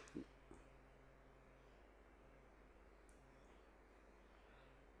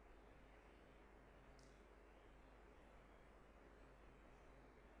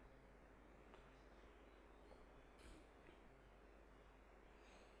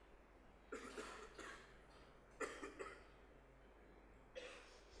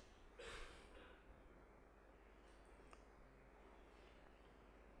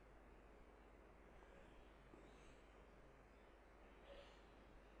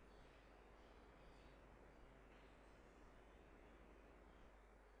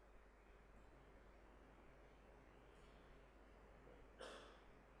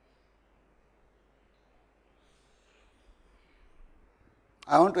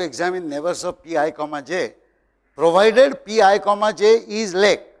 I want to examine neighbors of Pi comma j, provided Pi comma j is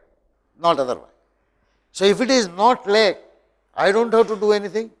lake, not otherwise. So, if it is not lake, I do not have to do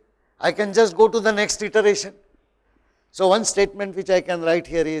anything. I can just go to the next iteration. So, one statement which I can write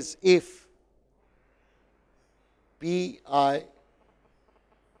here is if Pi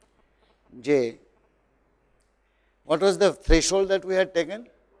j, what was the threshold that we had taken?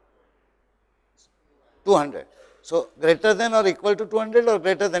 200. So, greater than or equal to 200 or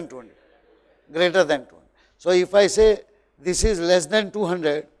greater than 200? Greater than 200. So, if I say this is less than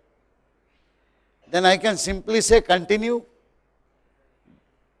 200, then I can simply say continue,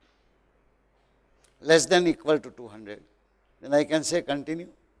 less than equal to 200. Then I can say continue.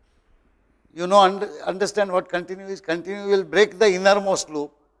 You know, understand what continue is? Continue will break the innermost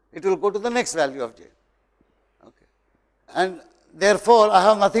loop. It will go to the next value of j. and therefore, I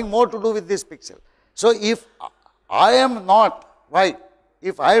have nothing more to do with this pixel. So, if I am not white,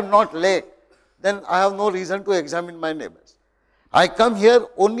 if I am not lake, then I have no reason to examine my neighbors. I come here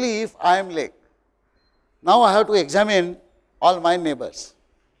only if I am lake. Now, I have to examine all my neighbors,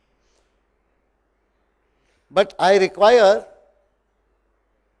 but I require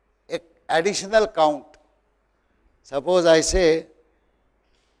an additional count. Suppose I say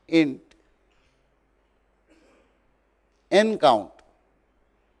int n count.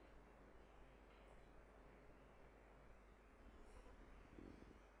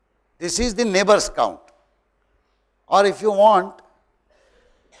 This is the neighbors count, or if you want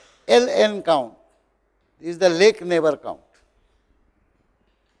Ln count, this is the lake neighbor count,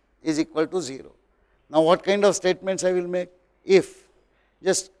 is equal to 0. Now, what kind of statements I will make? If,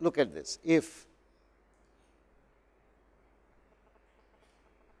 just look at this, if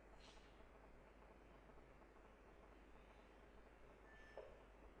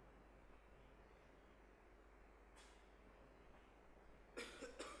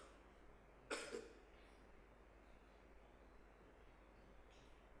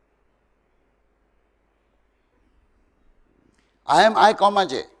I am I comma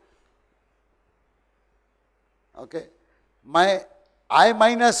j, okay. My I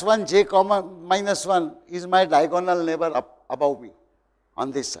minus 1 j comma minus 1 is my diagonal neighbor up above me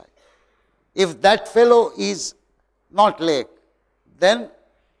on this side. If that fellow is not lake, then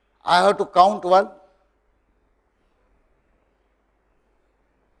I have to count 1.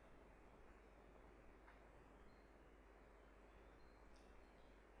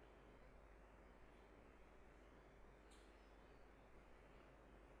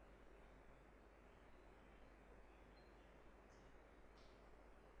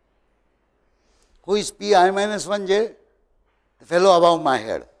 Who is P I minus 1 j? The fellow above my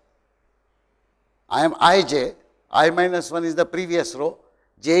head. I am I j, I minus 1 is the previous row,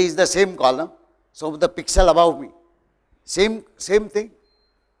 j is the same column, so the pixel above me. Same thing.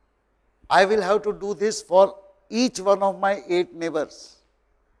 I will have to do this for each one of my 8 neighbors.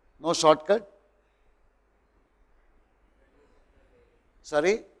 No shortcut.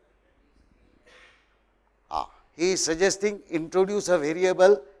 Sorry? He is suggesting introduce a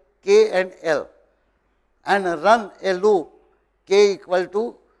variable k and L and run a loop k equal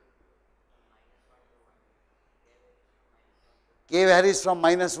to, k varies from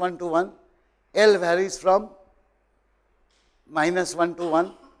minus 1 to 1, L varies from minus 1 to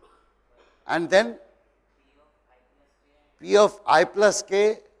 1, and then P of I plus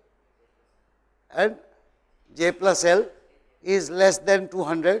k and j plus L is less than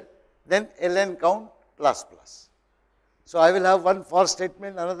 200, then ln count plus plus. So, I will have one for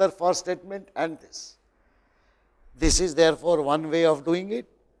statement, another for statement, and this. This is therefore one way of doing it.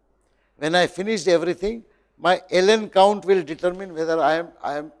 When I finished everything, my ln count will determine whether I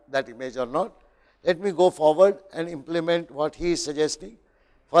am that image or not. Let me go forward and implement what he is suggesting.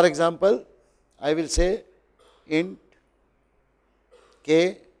 For example, I will say int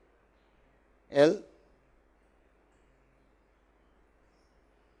k L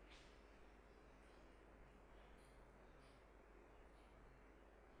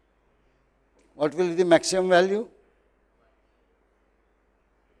what will be the maximum value?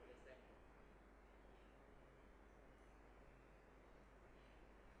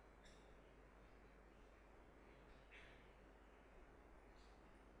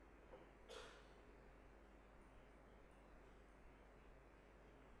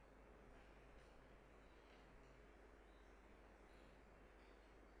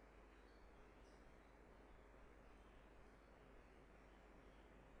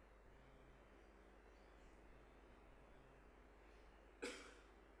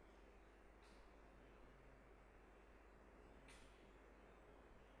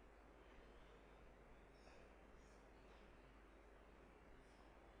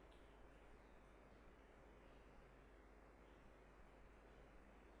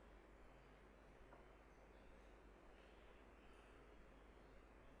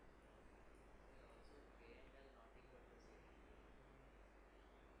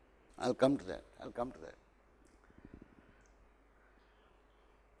 I will come to that, I will come to that.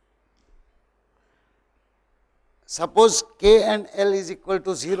 Suppose k and L is equal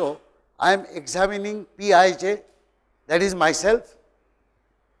to 0, I am examining Pij, that is myself.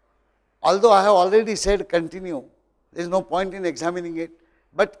 Although I have already said continue, there is no point in examining it,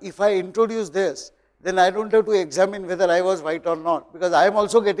 but if I introduce this, then I do not have to examine whether I was white or not, because I am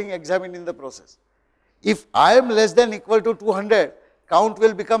also getting examined in the process. If I am less than equal to 200, count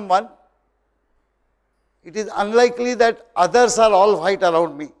will become 1. It is unlikely that others are all white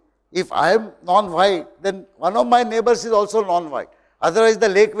around me. If I am non-white, then one of my neighbors is also non-white. Otherwise, the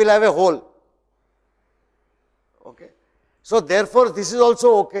lake will have a hole. Okay. So, therefore, this is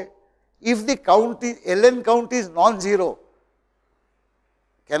also okay. If the count is, Ln count is non-zero,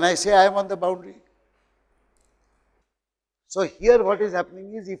 can I say I am on the boundary? So, here what is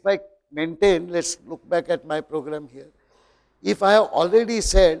happening is, if I maintain, let us look back at my program here. If I have already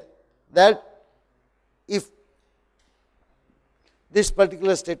said that if this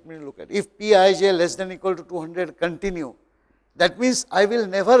particular statement look at, if Pij less than equal to 200 continue, that means I will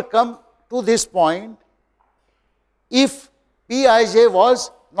never come to this point if Pij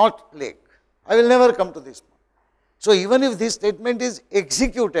was not lake. I will never come to this point. So, even if this statement is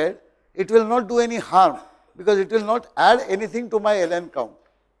executed, it will not do any harm, because it will not add anything to my Ln count.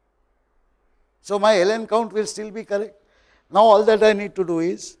 So, my Ln count will still be correct. Now, all that I need to do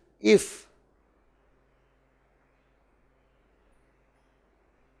is, if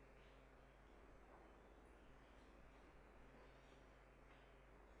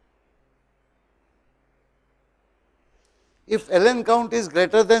Ln count is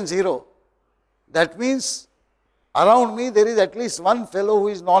greater than 0, that means around me there is at least one fellow who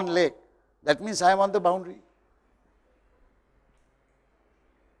is non-lake. That means I am on the boundary.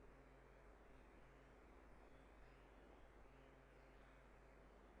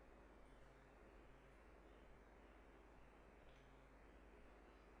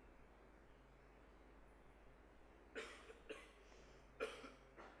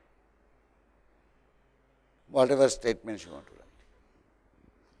 Whatever statements you want to write.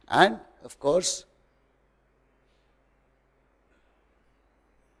 And of course,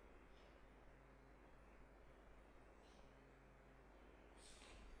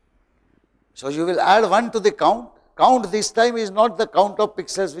 so you will add 1 to the count. Count this time is not the count of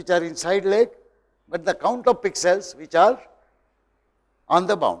pixels which are inside lake, but the count of pixels which are on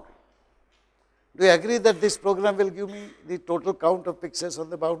the boundary. Do you agree that this program will give me the total count of pixels on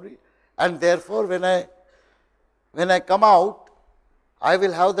the boundary? And therefore, when I come out, I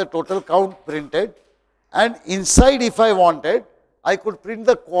will have the total count printed, and inside, if I wanted, I could print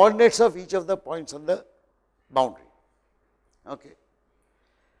the coordinates of each of the points on the boundary. Okay.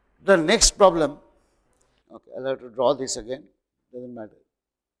 The next problem, okay, I'll have to draw this again, doesn't matter.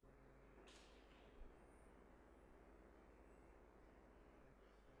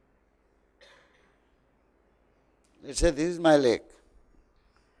 Let's say this is my lake.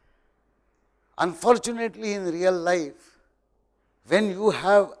 Unfortunately, in real life, when you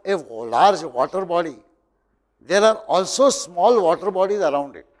have a large water body, there are also small water bodies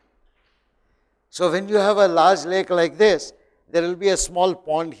around it. So, when you have a large lake like this, there will be a small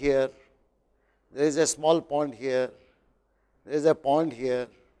pond here, there is a small pond here, there is a pond here.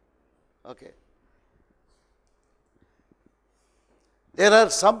 Okay. There are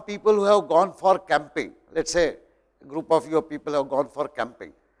some people who have gone for camping. Let us say a group of your people have gone for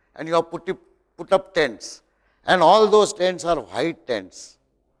camping, and you have put up tents, and all those tents are white tents.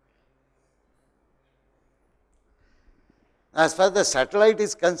 As far as the satellite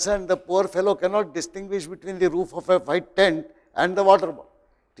is concerned, the poor fellow cannot distinguish between the roof of a white tent and the water body.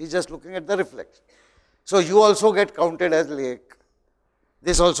 He is just looking at the reflection. So, you also get counted as lake,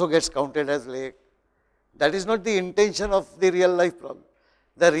 this also gets counted as lake. That is not the intention of the real life problem.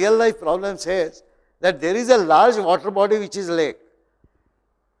 The real life problem says that there is a large water body which is lake.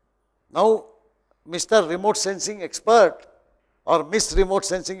 Now, Mr. Remote Sensing Expert or Miss Remote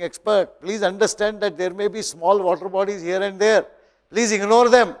Sensing Expert, please understand that there may be small water bodies here and there. Please ignore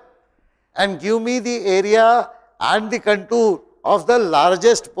them and give me the area and the contour of the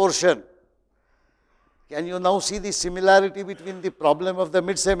largest portion. Can you now see the similarity between the problem of the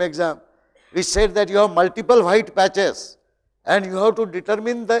mid-sem exam, which said that you have multiple white patches and you have to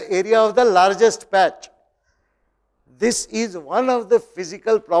determine the area of the largest patch. This is one of the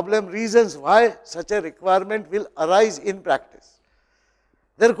physical problem reasons why such a requirement will arise in practice.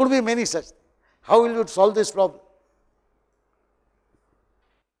 There could be many such things. How will you solve this problem?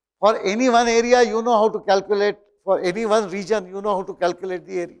 For any one area, you know how to calculate. For any one region, you know how to calculate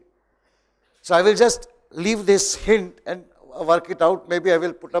the area. So, I will just leave this hint and work it out. Maybe I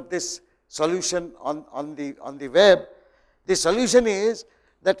will put up this solution on the web. The solution is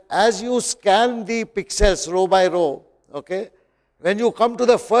that as you scan the pixels row by row, okay, when you come to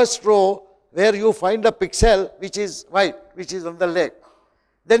the first row where you find a pixel which is white, which is on the left,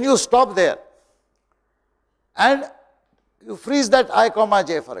 then you stop there and you freeze that I comma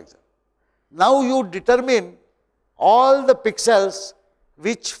j, for example. Now, you determine all the pixels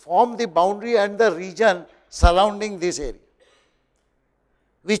which form the boundary and the region surrounding this area,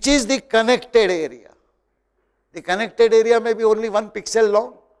 which is the connected area. The connected area may be only 1 pixel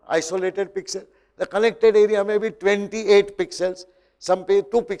long. isolated pixel. The connected area may be 28 pixels, some 2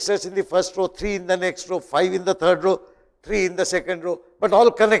 pixels in the first row, 3 in the next row, 5 in the third row, 3 in the second row, but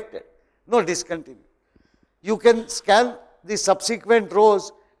all connected, no discontinuity. You can scan the subsequent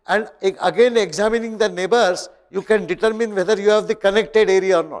rows and again examining the neighbors, you can determine whether you have the connected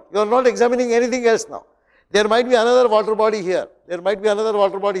area or not. You are not examining anything else now. There might be another water body here, there might be another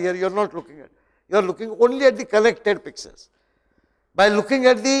water body here, you are not looking at. You are looking only at the connected pixels. By looking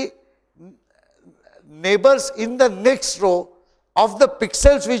at the neighbors in the next row of the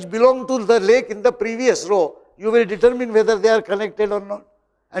pixels which belong to the lake in the previous row, you will determine whether they are connected or not,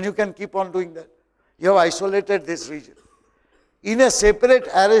 and you can keep on doing that. You have isolated this region. In a separate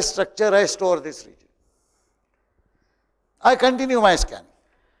array structure, I store this region. I continue my scanning.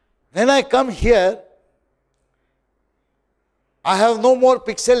 When I come here, I have no more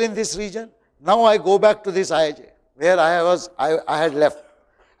pixel in this region. Now I go back to this IJ where I had left,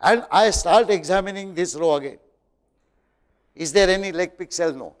 and I start examining this row again. Is there any lake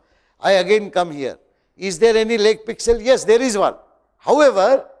pixel? No. I again come here. Is there any lake pixel? Yes, there is one.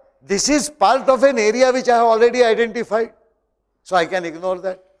 However, this is part of an area which I have already identified, so I can ignore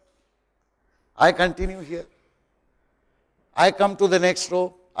that. I continue here. I come to the next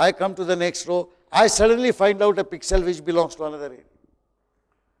row. I come to the next row. I suddenly find out a pixel which belongs to another area.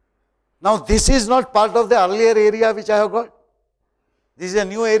 Now, this is not part of the earlier area which I have got. This is a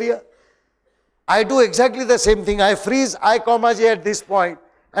new area. I do exactly the same thing. I freeze I comma j at this point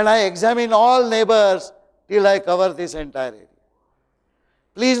and I examine all neighbors till I cover this entire area.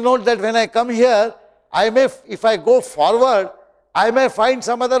 Please note that when I come here, if I go forward, I may find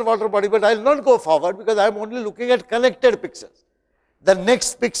some other water body, but I will not go forward because I am only looking at connected pixels. The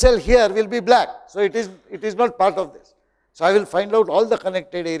next pixel here will be black, so it is not part of this. So I will find out all the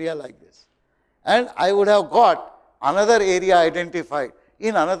connected area like this, and I would have got another area identified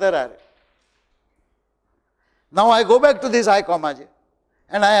in another array. Now I go back to this I comma j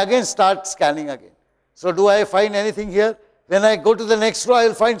and I again start scanning again. So do I find anything here? When I go to the next row, I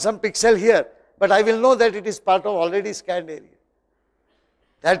will find some pixel here, but I will know that it is part of already scanned area.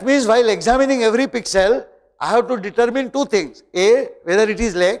 That means while examining every pixel, I have to determine two things: A, whether it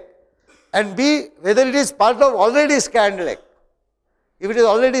is lake, and B, whether it is part of already scanned lake. If it is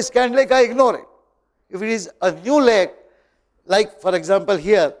already scanned lake, I ignore it. If it is a new lake, like for example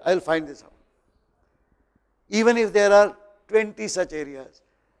here, I will find this out. Even if there are 20 such areas,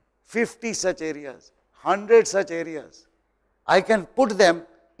 50 such areas, 100 such areas, I can put them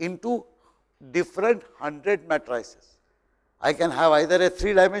into different 100 matrices. I can have either a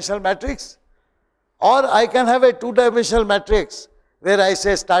 3-dimensional matrix, or I can have a 2-dimensional matrix where I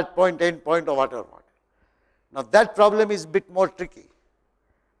say start point, end point, or whatever. Now that problem is a bit more tricky,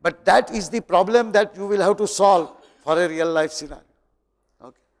 but that is the problem that you will have to solve for a real life scenario.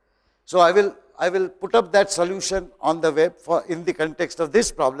 Okay. So I will put up that solution on the web in the context of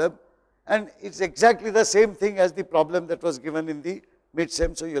this problem, and it's exactly the same thing as the problem that was given in the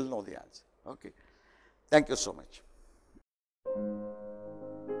mid-sem, so you'll know the answer. Okay. Thank you so much.